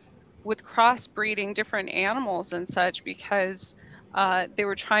with crossbreeding different animals and such because they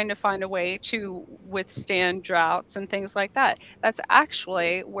were trying to find a way to withstand droughts and things like that. That's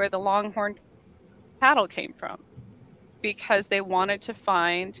actually where the longhorn cattle came from, because they wanted to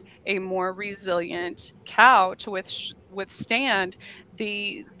find a more resilient cow to withstand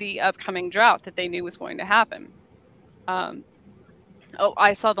the upcoming drought that they knew was going to happen. Um, oh,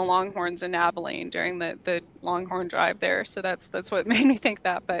 I saw the Longhorns in Abilene during the Longhorn Drive there, so that's what made me think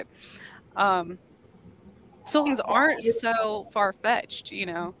that. But so things aren't so far fetched,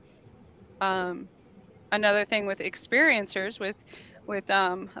 Another thing with experiencers, with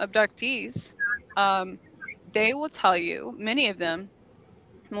abductees, they will tell you, many of them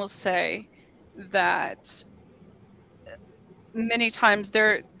will say that many times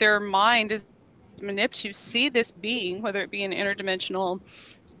their mind is manipulated to see this being, whether it be an interdimensional,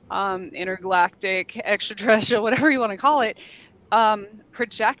 intergalactic, extraterrestrial, whatever you want to call it,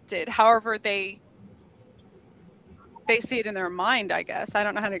 projected. However, they see it in their mind, I guess. I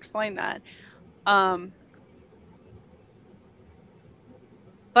don't know how to explain that.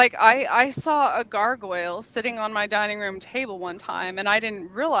 Like I saw a gargoyle sitting on my dining room table one time, and I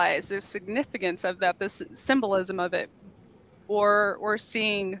didn't realize the significance of that, this symbolism of it, or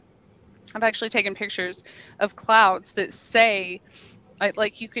seeing. I've actually taken pictures of clouds that say,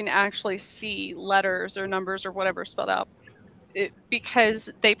 like you can actually see letters or numbers or whatever spelled out, because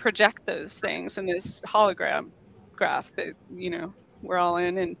they project those things in this hologram graph that we're all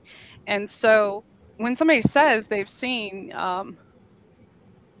in, and so when somebody says they've seen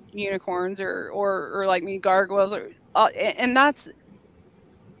unicorns or like me gargoyles, or and that's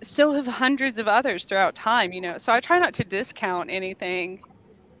so have hundreds of others throughout time, so I try not to discount anything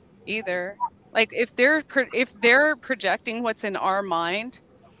either. Like if they're projecting what's in our mind,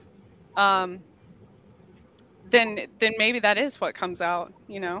 um then maybe that is what comes out.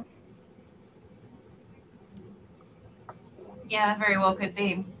 Yeah, very well could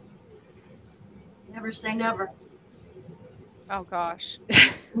be. Never say never. Oh gosh.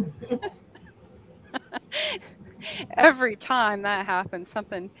 Every time that happens,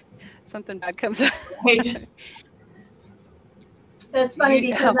 something bad comes out. Right. That's funny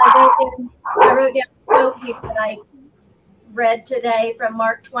You- because I wrote down a note here that I read today from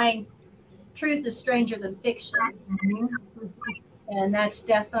Mark Twain. Truth is stranger than fiction, Mhm. and that's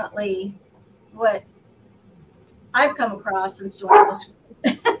definitely what I've come across since joining the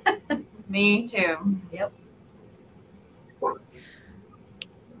school. Me too. Yep.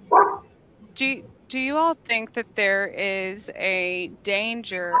 do you all think that there is a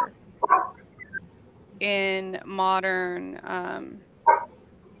danger in modern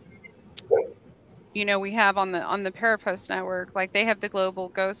we have on the Parapost network, like they have the global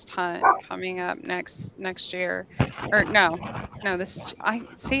ghost hunt coming up next year, or no, this is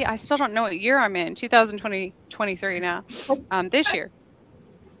I still don't know what year I'm in, 2023 now, this year,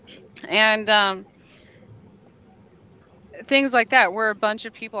 and things like that, where a bunch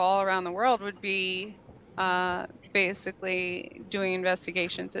of people all around the world would be basically doing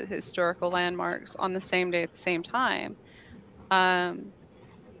investigations at historical landmarks on the same day at the same time.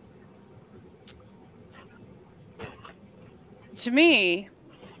 To me,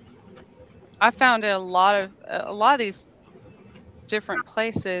 I found a lot of these different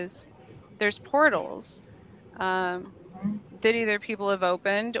places, there's portals that either people have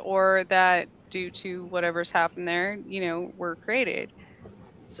opened or that, due to whatever's happened there, were created.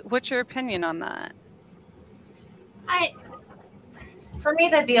 So what's your opinion on that? For me,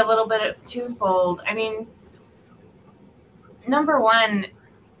 that'd be a little bit twofold. I mean, number one,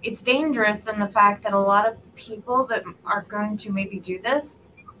 it's dangerous in the fact that a lot of people that are going to maybe do this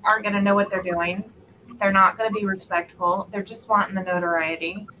aren't going to know what they're doing. They're not going to be respectful. They're just wanting the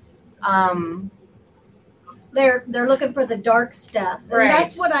notoriety. They're looking for the dark stuff, and Right.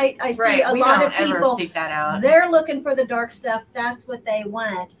 that's what I see. Right. A We lot don't of ever people, seek that out. they're looking for the dark stuff. That's what they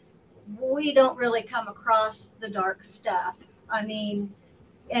want. We don't really come across the dark stuff. I mean,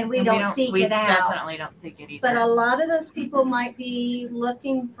 and we don't seek we it out. definitely don't seek it either. But a lot of those people might be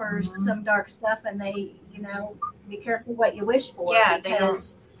looking for some dark stuff, and they, be careful what you wish for. Yeah, they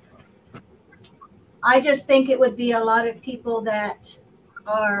because I just think it would be a lot of people that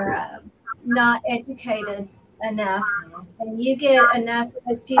are not educated enough, and you get enough of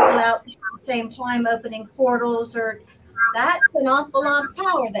those people out there at the same time opening portals, or that's an awful lot of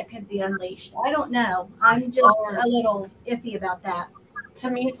power that could be unleashed. I don't know. I'm just a little iffy about that. To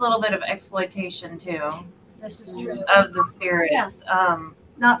me, it's a little bit of exploitation too This is true. of the spirits.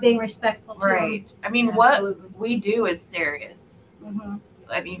 Not being respectful to Right. I mean, Absolutely. what we do is serious. them.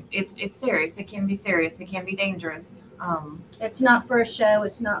 Mhm. I mean, it's serious. It can be serious. It can be dangerous. It's not for a show.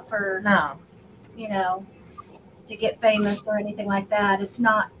 It's not for, No. To get famous or anything like that. It's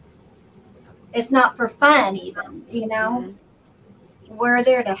not for fun even, Mhm. We're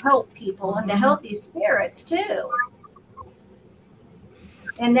there to help people and to help these spirits too.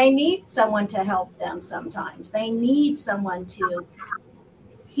 And they need someone to help them sometimes. They need someone to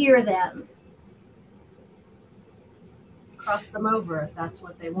hear them. Cross them over if that's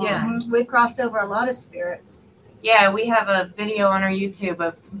what they want. Yeah. We've crossed over a lot of spirits. Yeah, we have a video on our YouTube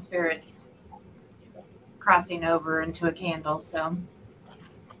of some spirits crossing over into a candle. So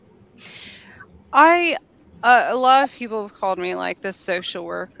A lot of people have called me like the social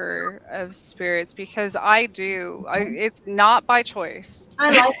worker of spirits, because I do. It's not by choice.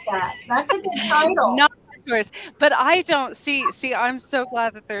 I like that. That's a good title. Not by choice, but I don't see. I'm so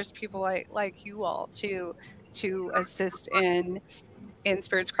glad that there's people like you all to assist in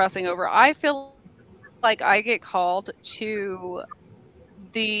spirits crossing over. I feel like I get called to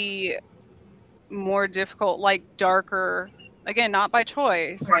the more difficult, like darker. Again, not by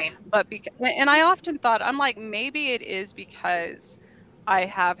choice, right. but and I often thought, I'm like, maybe it is because I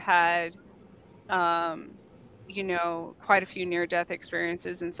have had, quite a few near-death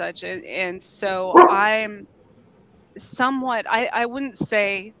experiences and such, and so I'm somewhat. I wouldn't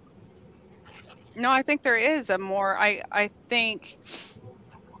say. No, I think there is a more. I think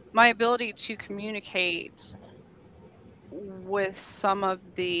my ability to communicate with some of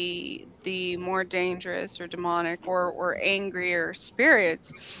the more dangerous or demonic or angrier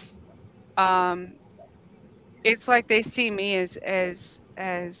spirits, it's like they see me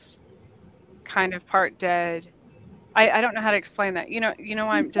as kind of part dead. I don't know how to explain that.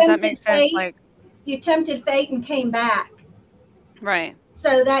 Does that make sense? Fate. Like, You tempted fate and came back. right.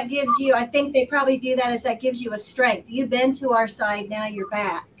 So that gives you, I think they probably view that as that gives you a strength. You've been to our side, now you're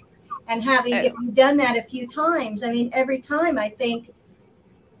back. And if you've done that a few times, I mean, every time, I think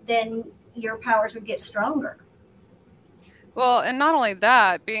then your powers would get stronger. Well, and not only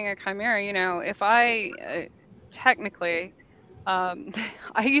that, being a chimera, if I technically,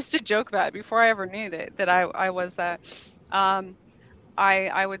 I used to joke about it before I ever knew that I was that. Um,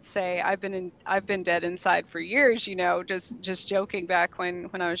 I would say I've been dead inside for years, just joking back when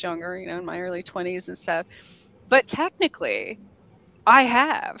I was younger, in my early 20s and stuff. But technically, I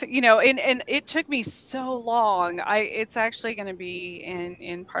have, and it took me so long. It's actually going to be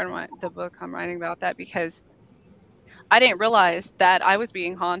in part of the book I'm writing about that, because I didn't realize that I was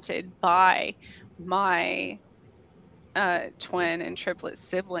being haunted by my twin and triplet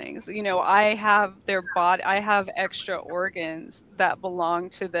siblings. I have their body, I have extra organs that belong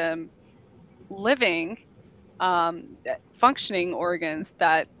to them, living, functioning organs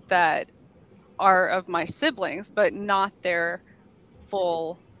that are of my siblings, but not their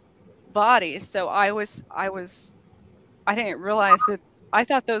full bodies. So I didn't realize that. I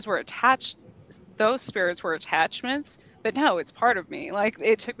thought those spirits were attachments, but no, it's part of me. Like,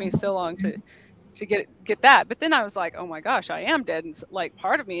 it took me so long to get that. But then I was like, oh my gosh, I am dead, and like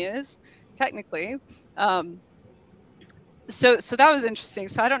part of me is technically. Um, so that was interesting.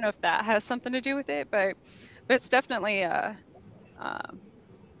 So I don't know if that has something to do with it, but it's definitely um,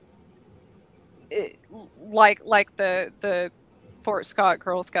 like the Fort Scott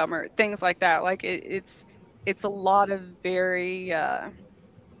Girl Scout things like that. Like, it's a lot of very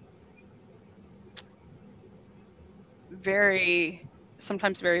very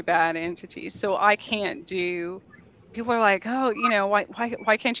sometimes very bad entities. So I can't do. People are like, oh,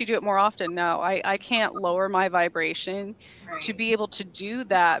 why can't you do it more often? No, I can't lower my vibration to Right. be able to do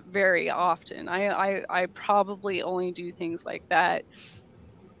that very often. I probably only do things like that,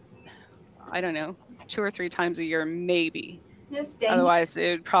 I don't know, 2 or 3 times a year, maybe. It's dangerous. Otherwise, it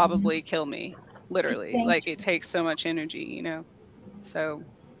would probably kill me, It's literally. Like, it dangerous. takes so much energy. So,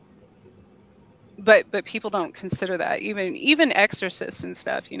 but people don't consider that. Even exorcists and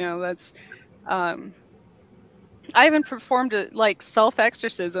stuff. That's. I even performed like self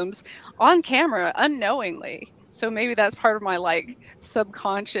exorcisms on camera unknowingly. So maybe that's part of my like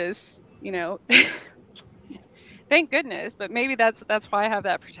subconscious. Thank goodness. But maybe that's why I have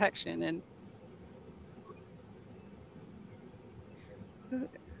that protection. And who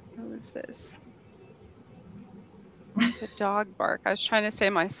is this? The dog bark. I was trying to say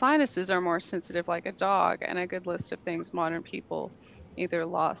my sinuses are more sensitive like a dog, and a good list of things modern people either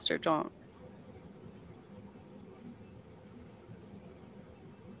lost or don't.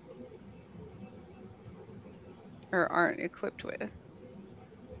 Or aren't equipped with.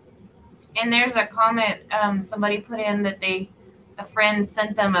 And there's a comment somebody put in that a friend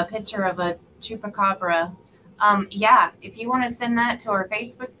sent them a picture of a chupacabra. Yeah, if you want to send that to our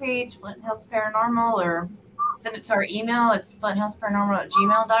Facebook page, Flint Hills Paranormal, or send it to our email, it's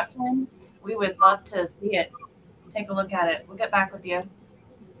flinthillsparanormal@gmail.com. We would love to see it. Take a look at it. We'll get back with you.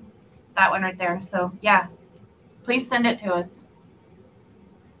 That one right there. So yeah, please send it to us.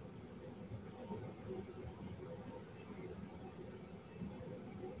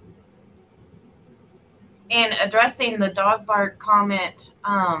 And addressing the dog bark comment,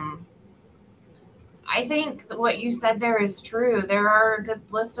 I think that what you said there is true. There are a good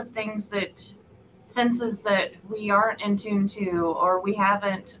list of senses that we aren't in tune to, or we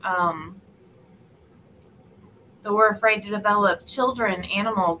haven't, that we're afraid to develop. Children,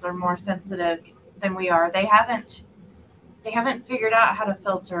 animals are more sensitive than we are. They haven't figured out how to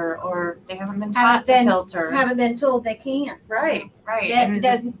filter, or they haven't been taught to filter. Haven't been told they can't. Right. And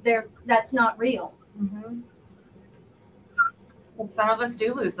That's not real. Mm-hmm. So some of us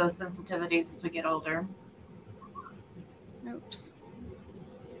do lose those sensitivities as we get older. Oops.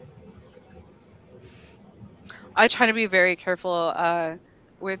 I try to be very careful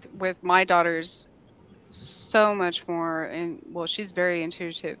with my daughters, so much more. And well, she's very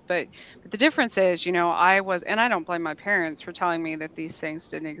intuitive, but the difference is, and I don't blame my parents for telling me that these things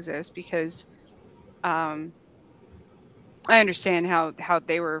didn't exist, because I understand how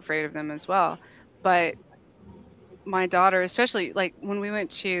they were afraid of them as well. But my daughter, especially, like when we went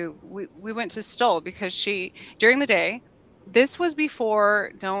to Stoll, because during the day, this was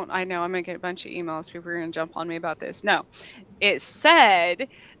before, I know I'm gonna get a bunch of emails, people are gonna jump on me about this. No, it said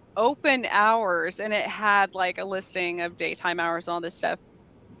open hours, and it had like a listing of daytime hours and all this stuff.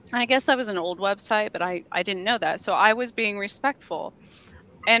 I guess that was an old website, but I didn't know that, so I was being respectful.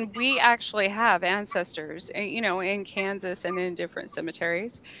 And we actually have ancestors, in Kansas and in different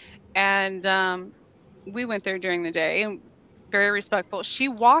cemeteries. And we went there during the day, and very respectful. She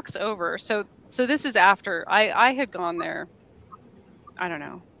walks over. So this is after I had gone there, I don't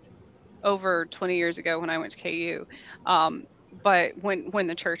know, over 20 years ago when I went to KU. But when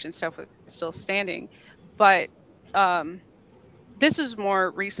the church and stuff was still standing. But this is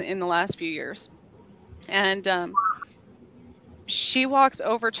more recent in the last few years. And she walks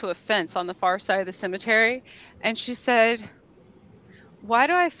over to a fence on the far side of the cemetery, and she said, "Why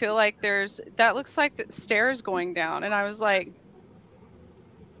do I feel like that looks like the stairs going down?" And I was like,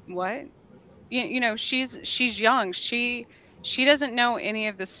 "What?" You know, she's young. She doesn't know any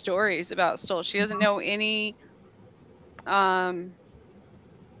of the stories about Stoll. She doesn't know any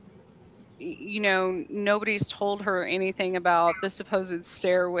you know, nobody's told her anything about the supposed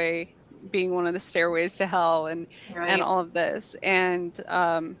stairway being one of the stairways to hell and Right. all of this. And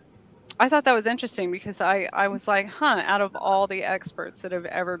I thought that was interesting because I was like, huh, out of all the experts that have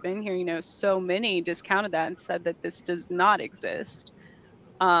ever been here, you know, so many discounted that and said that this does not exist.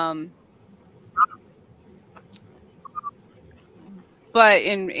 But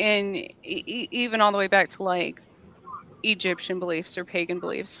even all the way back to like Egyptian beliefs or pagan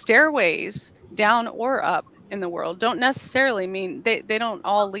beliefs, stairways down or up in the world don't necessarily mean they don't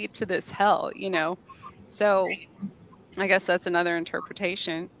all lead to this hell, you know. So I guess that's another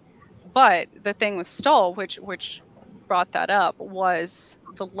interpretation. But the thing with Stoll, which brought that up, was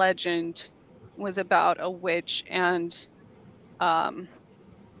the legend was about a witch and the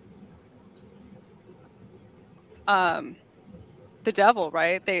devil,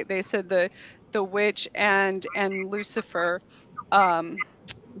 right? They said the witch and Lucifer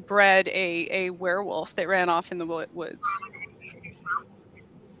bred a werewolf that ran off in the woods.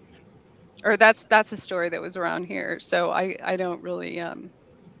 Or that's a story that was around here. So I don't really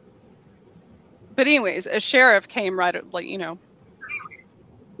but anyways, a sheriff came right at, like, you know,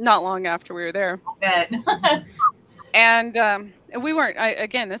 not long after we were there. Bet. And we weren't,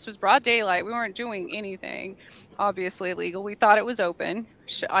 again, this was broad daylight. We weren't doing anything obviously illegal. We thought it was open.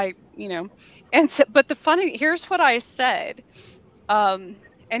 You know, and so, but here's what I said. And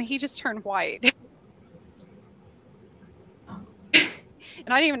he just turned white. And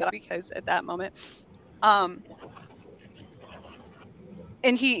I didn't even know, because at that moment,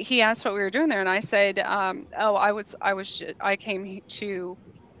 and he asked what we were doing there, and I said, oh, I came to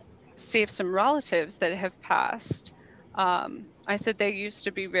see if some relatives that have passed. I said they used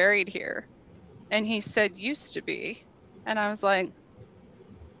to be buried here, and he said used to be, and I was like,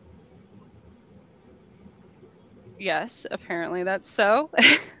 yes, apparently that's so.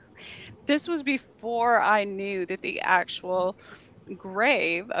 This was before I knew that the actual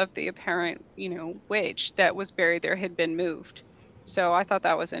grave of the apparent, you know, witch that was buried there had been moved. So I thought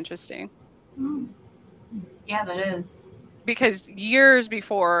that was interesting. Yeah, that is. Because years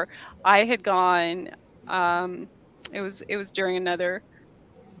before I had gone, it was during another,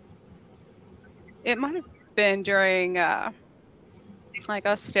 it might have been during like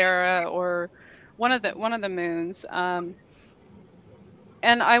Ostara or one of the moons.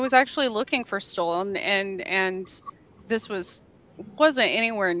 And I was actually looking for Stoll, and this wasn't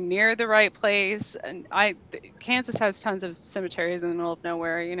anywhere near the right place. And Kansas has tons of cemeteries in the middle of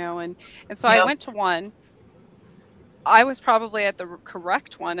nowhere, you know, and so I went to one. I was probably at the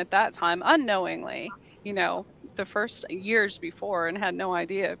correct one at that time, unknowingly, you know, the first years before, and had no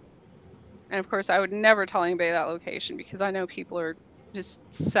idea. And of course, I would never tell anybody that location, because I know people are just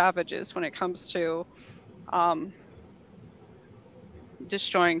savages when it comes to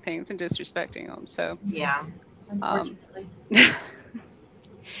destroying things and disrespecting them. So yeah, unfortunately.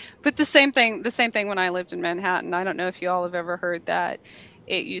 But the same thing when I lived in Manhattan. I don't know if you all have ever heard that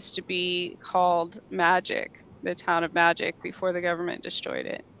it used to be called Magic, the town of Magic, before the government destroyed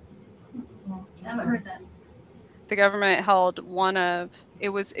it. I haven't heard that. The government held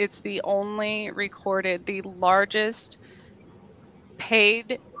it's the only recorded, the largest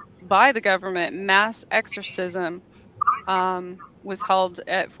paid by the government mass exorcism was held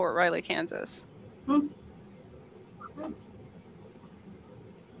at Fort Riley, Kansas.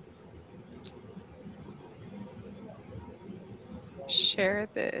 Share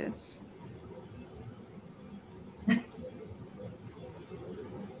this.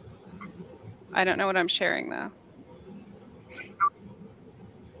 I don't know what I'm sharing, though.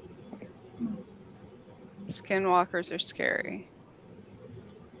 Skinwalkers are scary.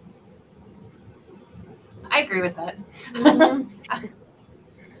 I agree with that.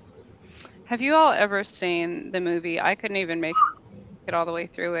 Have you all ever seen the movie? I couldn't even make it all the way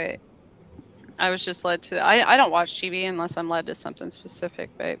through it. I was just led to. I don't watch TV unless I'm led to something specific,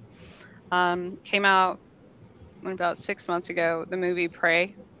 but came out about 6 months ago. The movie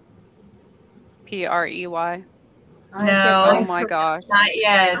Prey. Prey. No. Oh my gosh. Not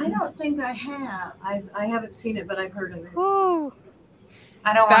yet. I don't think I have. I haven't seen it, but I've heard of it. Woo.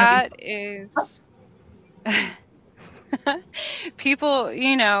 I don't want That to is people,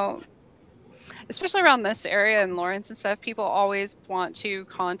 you know, especially around this area in Lawrence and stuff, people always want to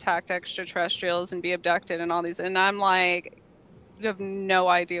contact extraterrestrials and be abducted and all these. And I'm like, you have no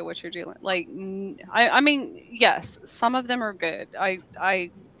idea what you're dealing. Like, I mean, yes, some of them are good. I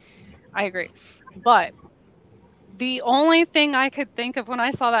agree, but the only thing I could think of when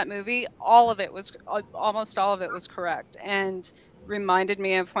I saw that movie, almost all of it was correct, and reminded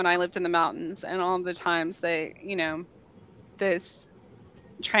me of when I lived in the mountains and all the times they, this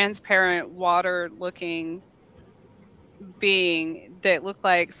transparent water looking being that looked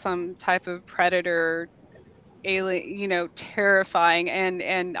like some type of predator alien, terrifying.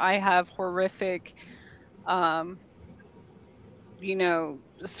 And I have horrific, um,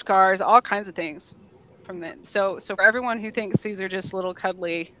 scars, all kinds of things from them. So for everyone who thinks these are just little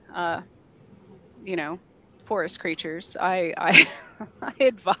cuddly, you know, forest creatures, I I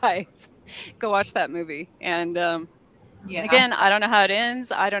advise go watch that movie. And Yeah. again, I don't know how it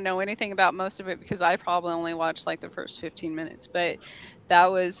ends. I don't know anything about most of it because I probably only watched like the first 15 minutes, but that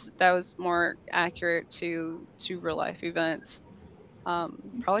was more accurate to real life events.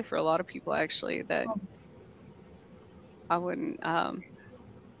 Probably for a lot of people actually that I wouldn't.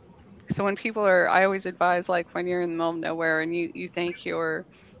 So when people are, I always advise, like when you're in the middle of nowhere and you think you're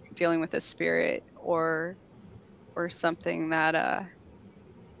dealing with a spirit or something that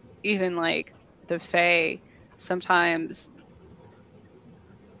even like the Fae, sometimes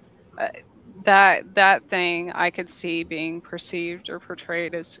that thing I could see being perceived or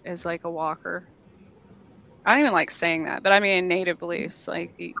portrayed as like a walker. I don't even like saying that, but I mean in native beliefs,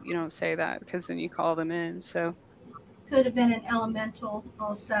 like you don't say that because then you call them in. So Could have been an elemental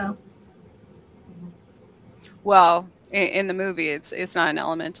also. well, in the movie, it's not an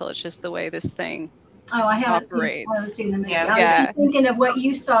elemental. It's just the way this thing Oh, I haven't operates. seen the movie. Yeah. I was just thinking of what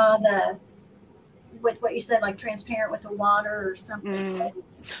you saw, with what you said, like transparent with the water or something. Mm. It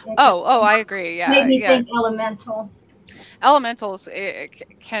Oh, I agree. Yeah, made me yeah. think elemental. Elementals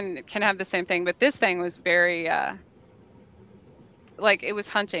can have the same thing, but this thing was very like it was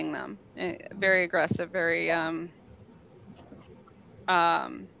hunting them, very aggressive, very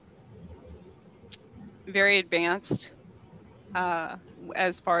very advanced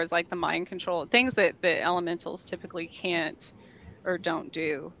as far as like the mind control things that the elementals typically can't or don't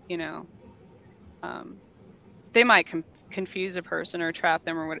do. They might confuse a person or trap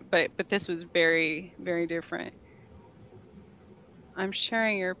them or what, but this was very, very different. I'm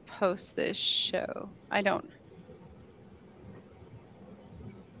sharing your post this show. I don't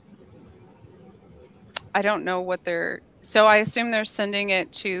know what they're, so I assume they're sending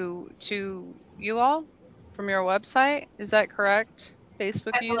it to you all from your website. Is that correct?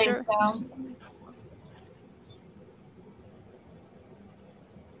 Facebook I believe user? so.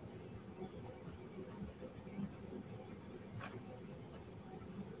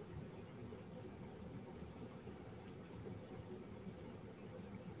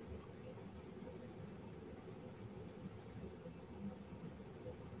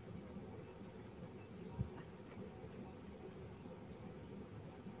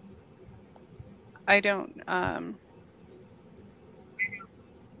 I don't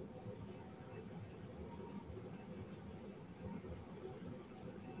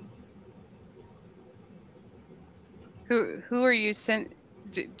who are you sent,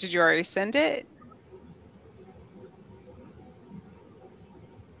 did you already send it?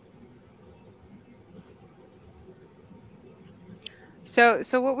 So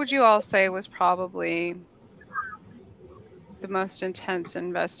what would you all say was probably the most intense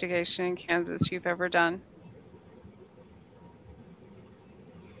investigation in Kansas you've ever done?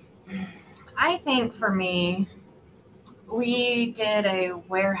 I think for me, we did a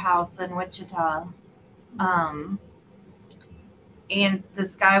warehouse in Wichita. And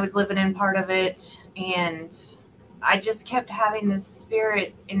this guy was living in part of it, and I just kept having this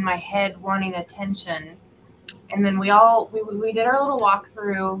spirit in my head wanting attention. And then we did our little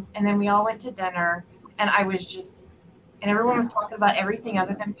walkthrough, and then we all went to dinner, and I was just, and everyone was talking about everything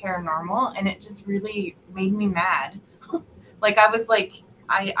other than paranormal, and it just really made me mad. Like I was like,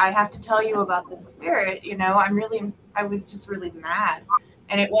 I have to tell you about this spirit, I was just really mad.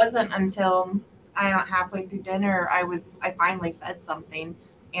 And it wasn't until halfway through dinner, I finally said something,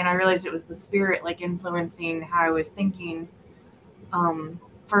 and I realized it was the spirit like influencing how I was thinking.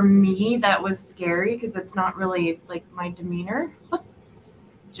 For me, that was scary because it's not really like my demeanor.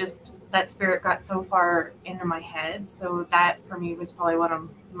 Just that spirit got so far into my head. So that for me was probably one of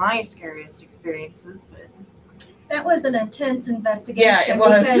my scariest experiences. But That was an intense investigation. Yeah, it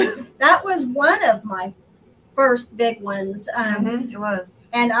was. Because that was one of my first big ones. it was.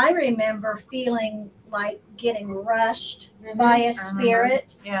 And I remember feeling like getting rushed by a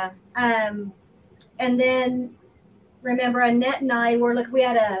spirit. Yeah. And then remember, Annette and I were we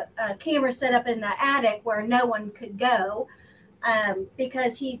had a camera set up in the attic where no one could go,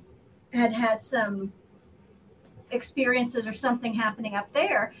 because he had some experiences or something happening up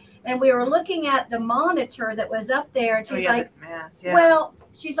there. And we were looking at the monitor that was up there, and she's like, well,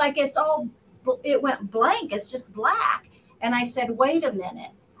 she's like, it went blank. It's just black. And I said, wait a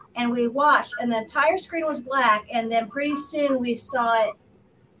minute. And we watched, and the entire screen was black. And then pretty soon we saw it,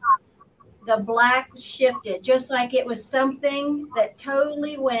 the black shifted, just like it was something that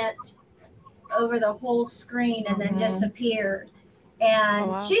totally went over the whole screen and then disappeared.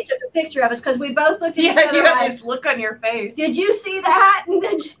 And she took a picture of us because we both looked at each other. You had this look on your face. Did you see that? And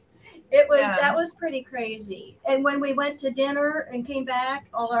then that was pretty crazy. And when we went to dinner and came back,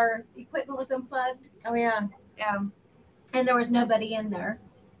 all our equipment was unplugged. Oh yeah. And there was nobody in there.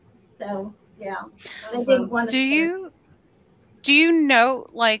 So yeah, they didn't want to. Do you know,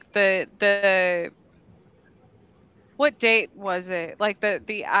 like, the what date was it? Like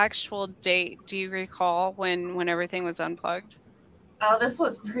the actual date? Do you recall when everything was unplugged? Oh, this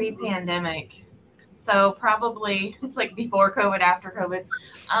was pre-pandemic, so probably it's like before COVID, after COVID.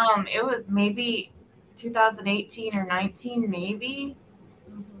 It was maybe 2018 or 19, maybe.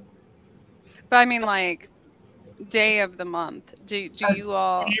 But I mean, like, day of the month. Do you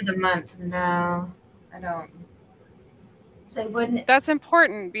all? Day of the month? No, I don't. So wouldn't it? That's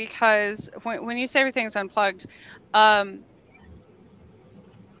important, because when you say everything's unplugged, for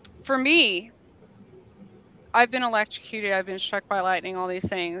me, I've been electrocuted, I've been struck by lightning, all these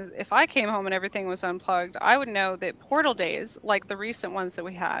things. If I came home and everything was unplugged, I would know that portal days, like the recent ones that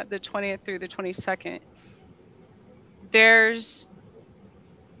we had, the 20th through the 22nd, there's,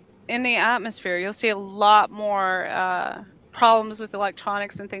 in the atmosphere, you'll see a lot more problems with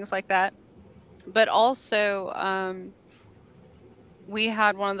electronics and things like that. But also, we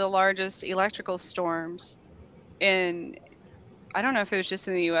had one of the largest electrical storms in, I don't know if it was just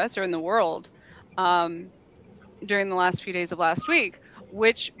in the US or in the world, during the last few days of last week,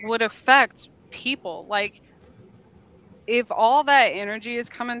 which would affect people. Like, if all that energy is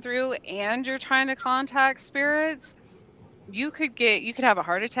coming through and you're trying to contact spirits, you could have a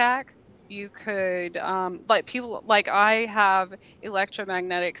heart attack. You could, like, people, like, I have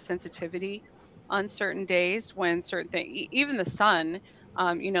electromagnetic sensitivity on certain days when certain things, even the sun,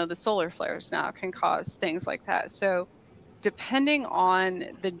 the solar flares now can cause things like that. So depending on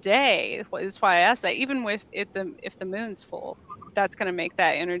the day, is why I asked that, even if the moon's full, that's going to make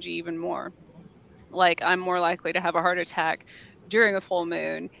that energy even more. Like, I'm more likely to have a heart attack during a full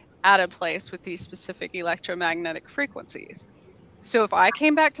moon at a place with these specific electromagnetic frequencies. So if I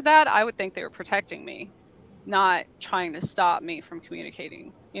came back to that, I would think they were protecting me, not trying to stop me from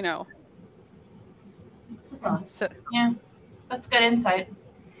communicating, So yeah, that's good insight.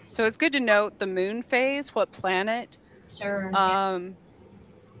 So it's good to note the moon phase, what planet, sure,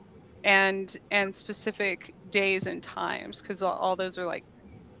 and specific days and times, because all those are like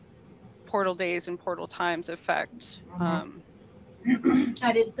portal days and portal times affect.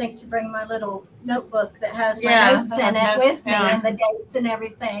 I did think to bring my little notebook that has my notes in it with me and the dates and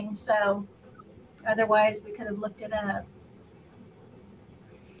everything. So otherwise, we could have looked it up.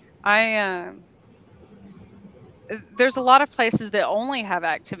 There's a lot of places that only have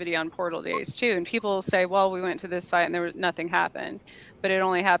activity on portal days too, and people will say, well, we went to this site and nothing happened, but it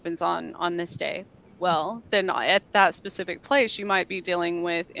only happens on this day. Well, then at that specific place, you might be dealing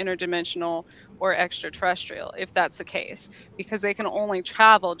with interdimensional or extraterrestrial, if that's the case, because they can only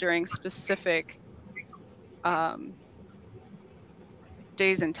travel during specific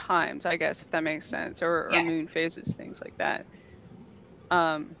days and times, I guess, if that makes sense, or moon phases, things like that.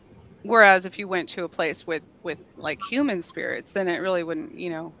 Whereas if you went to a place with like human spirits, then it really wouldn't,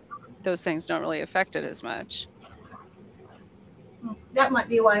 those things don't really affect it as much. That might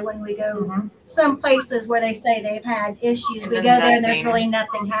be why when we go some places where they say they've had issues, we go there and there's really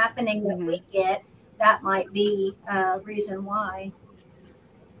nothing happening that we get. That might be a reason why.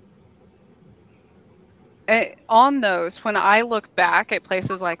 On those, when I look back at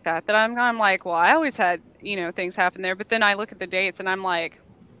places like that I'm like, well, I always had, things happen there. But then I look at the dates and I'm like,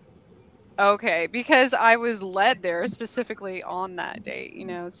 okay, because I was led there specifically on that date,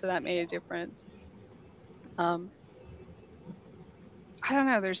 so that made a difference. I don't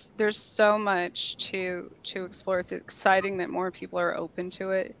know. There's so much to explore. It's exciting that more people are open to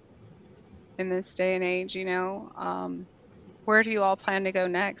it in this day and age. Where do you all plan to go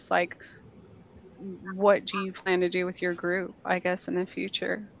next? Like, what do you plan to do with your group, I guess, in the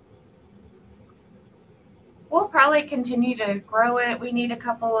future? We'll probably continue to grow it. We need a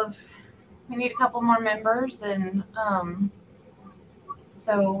couple more members, and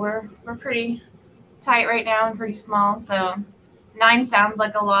so we're pretty tight right now and pretty small. So 9 sounds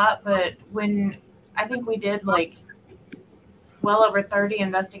like a lot, but when I think we did like well over 30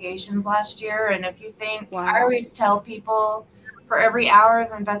 investigations last year. And if you think, Wow. I always tell people for every hour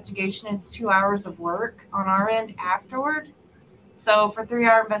of investigation, it's 2 hours of work on our end afterward. So for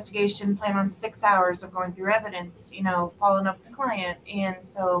 3-hour investigation, plan on 6 hours of going through evidence, following up the client. And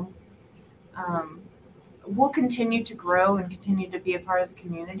so we'll continue to grow and continue to be a part of the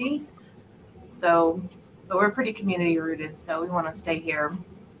community. So, but we're pretty community rooted, so we want to stay here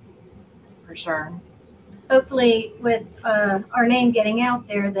for sure. Hopefully with our name getting out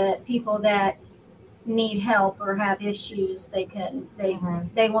there, that people that need help or have issues, they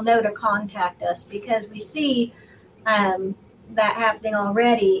will know to contact us, because we see that happening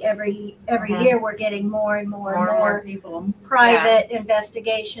already. Every year we're getting more and more people. private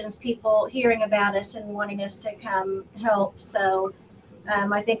investigations, people hearing about us and wanting us to come help. So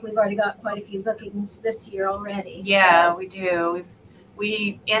I think we've already got quite a few bookings this year already. Yeah, so. we do.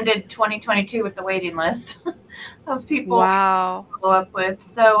 We ended 2022 with the waiting list of people Wow. we follow up with.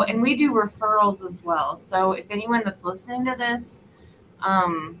 So, and we do referrals as well. So if anyone that's listening to this,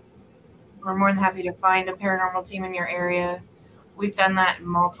 we're more than happy to find a paranormal team in your area. We've done that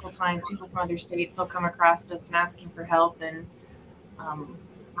multiple times. People from other states will come across us and asking for help. And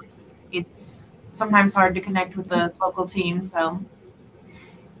it's sometimes hard to connect with the local team. So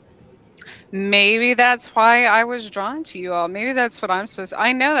Maybe that's why I was drawn to you all. Maybe that's what I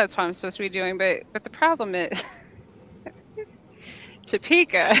know that's what I'm supposed to be doing, but the problem is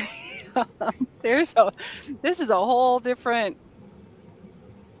Topeka. This is a whole different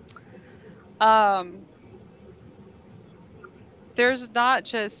there's not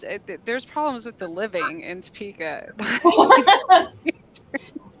just there's problems with the living in Topeka.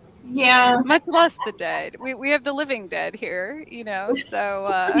 yeah, Much less the dead. We have the living dead here, so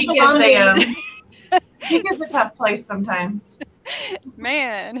Topeka's a tough place sometimes.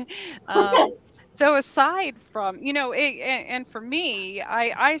 Man. So aside from, and for me,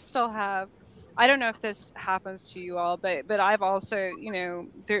 I still have, I don't know if this happens to you all, but I've also,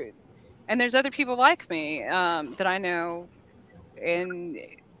 there's other people like me that I know in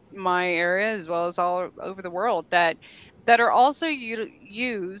my area as well as all over the world that are also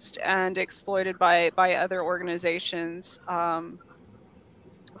used and exploited by other organizations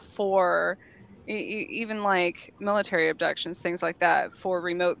for even like military abductions, things like that, for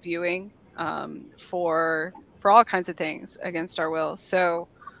remote viewing, for all kinds of things against our will. So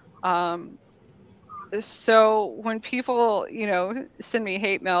so when people send me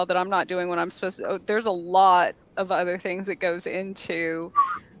hate mail that I'm not doing what I'm supposed to, there's a lot of other things that goes into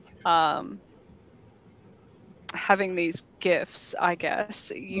having these gifts, I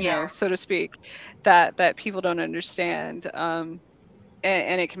guess, so to speak, that people don't understand, and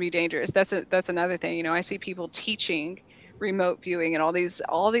it can be dangerous. That's another thing. I see people teaching remote viewing and all these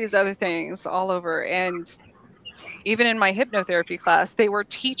other things all over, and even in my hypnotherapy class, they were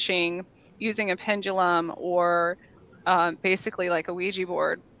teaching using a pendulum or basically like a Ouija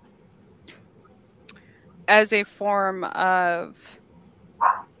board as a form of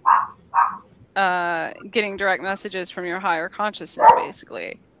getting direct messages from your higher consciousness,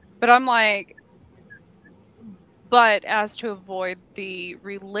 basically. But I'm like, but as to avoid the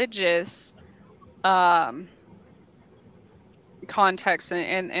religious context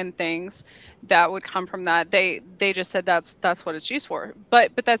and things that would come from that, they just said that's what it's used for.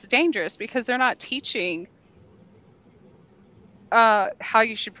 But that's dangerous, because they're not teaching how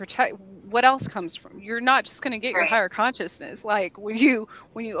you should protect. What else comes from? You're not just going to get your higher consciousness like when you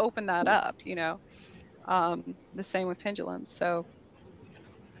open that up, the same with pendulums. So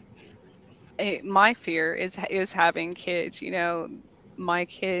my fear is having kids, my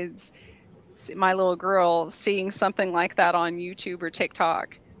kids, my little girl, seeing something like that on YouTube or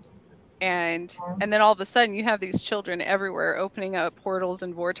TikTok, and then all of a sudden you have these children everywhere opening up portals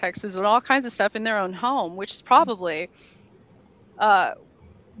and vortexes and all kinds of stuff in their own home, which is probably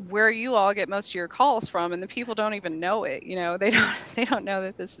where you all get most of your calls from, and the people don't even know it. They don't know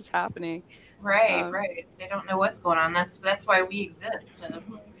that this is happening. Right. They don't know what's going on. That's why we exist, to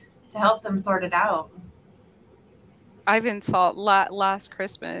help them sort it out. I even saw last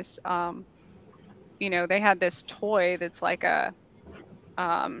Christmas. They had this toy that's like a.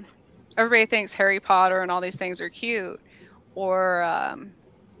 Everybody thinks Harry Potter and all these things are cute, or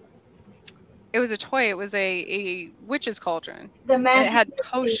it was a toy. It was a witch's cauldron. The magic. And it had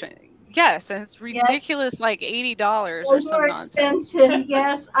potion. Yes, and it's ridiculous, yes. Like $80 or something. Those were expensive.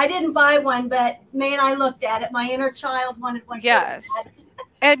 Yes, I didn't buy one, but man, I looked at it. My inner child wanted one. Yes,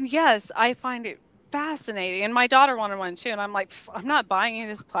 and yes, I find it fascinating. And my daughter wanted one too, and I'm like, I'm not buying you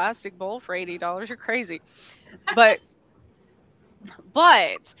this plastic bowl for $80. You're crazy. But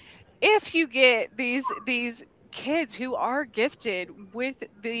if you get these kids who are gifted with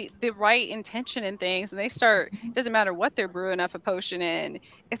the right intention and things, and they start, it doesn't matter what they're brewing up a potion in,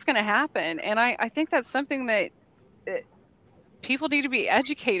 it's going to happen. And I think that's something that people need to be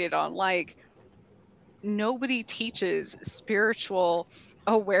educated on. Like, nobody teaches spiritual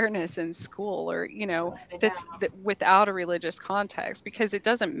awareness in school, or that's without a religious context, because it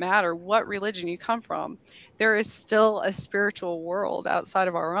doesn't matter what religion you come from, there is still a spiritual world outside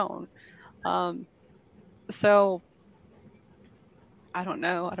of our own. So I don't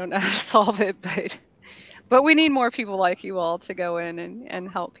know how to solve it, but we need more people like you all to go in and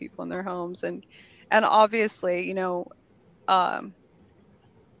help people in their homes. And obviously,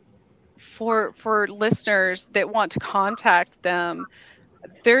 for listeners that want to contact them,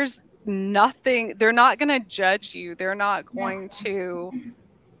 there's nothing, they're not going to judge you. They're not going to,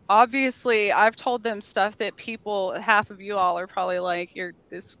 obviously, I've told them stuff that people, half of you all are probably like,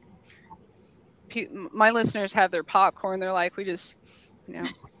 my listeners have their popcorn. They're like, we just,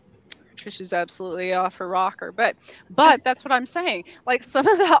 Trish is absolutely off her rocker. But that's what I'm saying. Like, some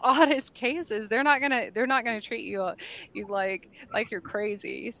of the oddest cases, they're not gonna treat you like you're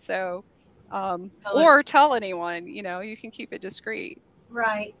crazy. So, or tell anyone. You can keep it discreet.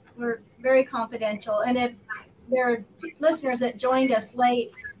 Right. We're very confidential. And if there are listeners that joined us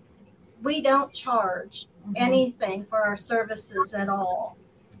late, we don't charge anything for our services at all.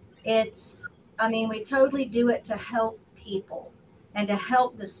 We totally do it to help people and to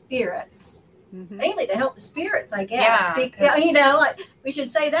help the spirits. Mainly to help the spirits, I guess. We should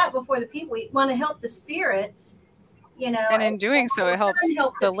say that before the people. We want to help the spirits, And in doing so, it helps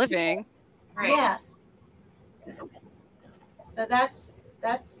the living. Right. Yes. So that's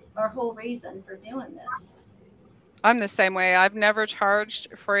our whole reason for doing this. I'm the same way. I've never charged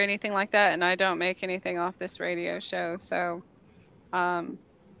for anything like that, and I don't make anything off this radio show. So, I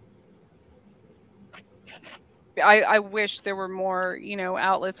wish there were more,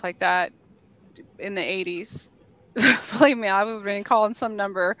 outlets like that in the 80s. Believe me, I would have been calling some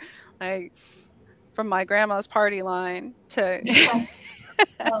number, like, from my grandma's party line to.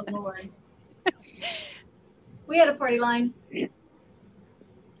 Oh Lord. We had a party line.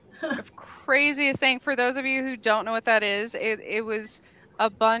 The craziest thing, for those of you who don't know what that is, it was a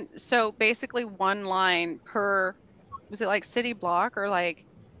bunch. So basically, one line per, was it like city block, or like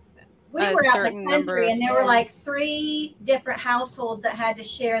we were out in the country, and there were like 3 different households that had to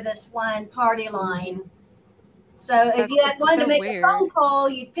share this one party line. So if you had wanted to make a phone call,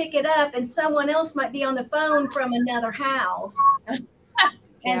 you'd pick it up, and someone else might be on the phone from another house.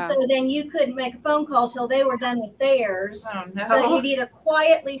 And so then you couldn't make a phone call till they were done with theirs. Oh, no. So you'd either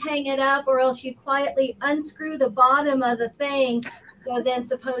quietly hang it up, or else you'd quietly unscrew the bottom of the thing. So then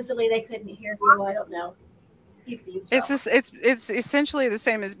supposedly they couldn't hear you. I don't know. You could use it's essentially the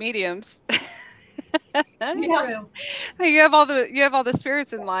same as mediums. True. You have all the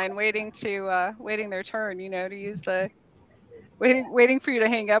spirits in line waiting their turn, to use the waiting for you to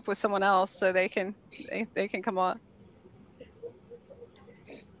hang up with someone else so they can come on.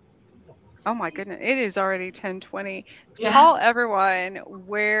 Oh my goodness, it is already 10:20. Yeah. Tell everyone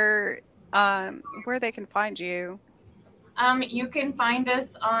where they can find you. You can find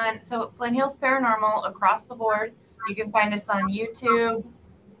us on Flint Hills Paranormal across the board. You can find us on YouTube,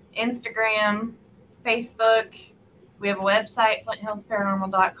 Instagram, Facebook. We have a website,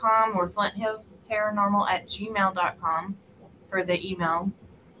 flinthillsparanormal.com, or flinthillsparanormal@gmail.com for the email.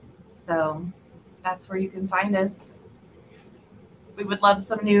 So that's where you can find us. We would love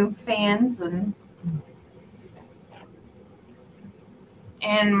some new fans, and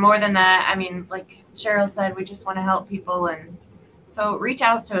more than that, like Cheryl said, we just want to help people, and so reach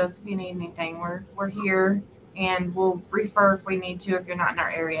out to us if you need anything. We're here, and we'll refer if we need to if you're not in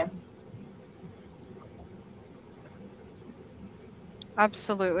our area.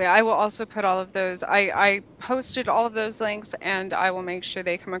 Absolutely. I will also put all of those. I posted all of those links, and I will make sure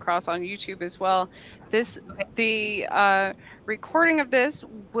they come across on YouTube as well. The recording of this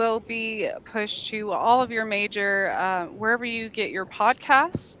will be pushed to all of your major, wherever you get your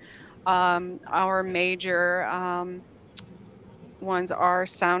podcasts. Our major ones are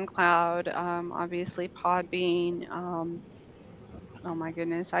SoundCloud, obviously Podbean. Oh my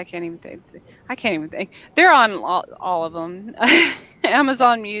goodness, I can't even think. They're on all of them.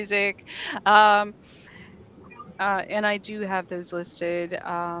 Amazon Music, and I do have those listed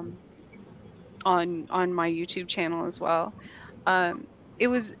on my YouTube channel as well. It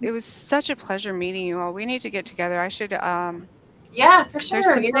was such a pleasure meeting you all. We need to get together. I should Yeah, for sure.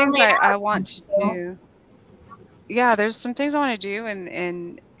 There's some You're things only an I hour, want to so- do. Yeah, there's some things I want to do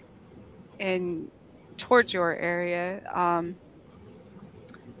in towards your area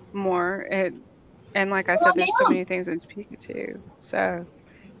more. And like I said, there's so many things in Topeka too. So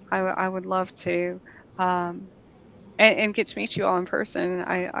I would love to and get to meet you all in person.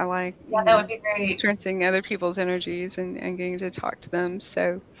 I like Yeah, that would be great. experiencing other people's energies and getting to talk to them.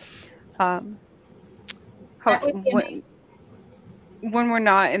 So um, That would be amazing. when we're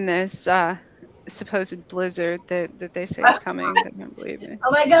not in this supposed blizzard that they say is coming, that don't believe it.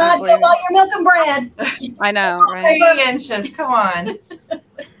 Oh my God, go buy your milk and bread. I know, right? 30 inches. Come on.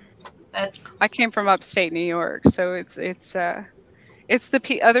 That's. I came from upstate New York, so it's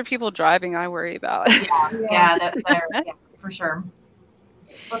the other people driving I worry about. Yeah, yeah, for sure.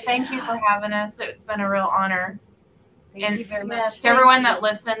 Well, thank you for having us. It's been a real honor. Thank you very much. To everyone that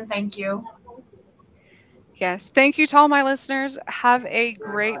listened, thank you. Yes. Thank you to all my listeners. Have a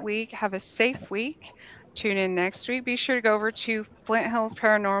great week. Have a safe week. Tune in next week. Be sure to go over to Flint Hills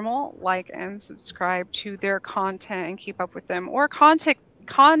Paranormal, like and subscribe to their content and keep up with them, or contact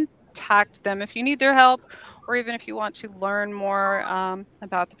them if you need their help, or even if you want to learn more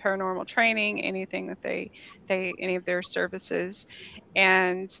about the paranormal training, anything that any of their services.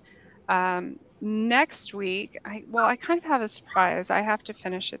 And next week, I kind of have a surprise. I have to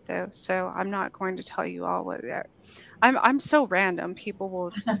finish it though, so I'm not going to tell you all what that. I'm so random. People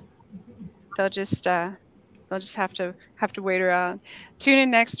will they'll just have to wait around. Tune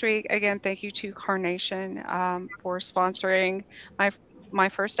in next week. Again, thank you to Carnation for sponsoring my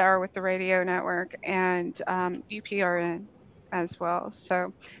first hour with the radio network, and UPRN as well.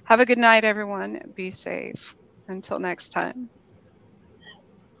 So have a good night, everyone. Be safe. Until next time.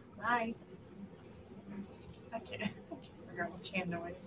 Bye. I can't figure out what channel it is.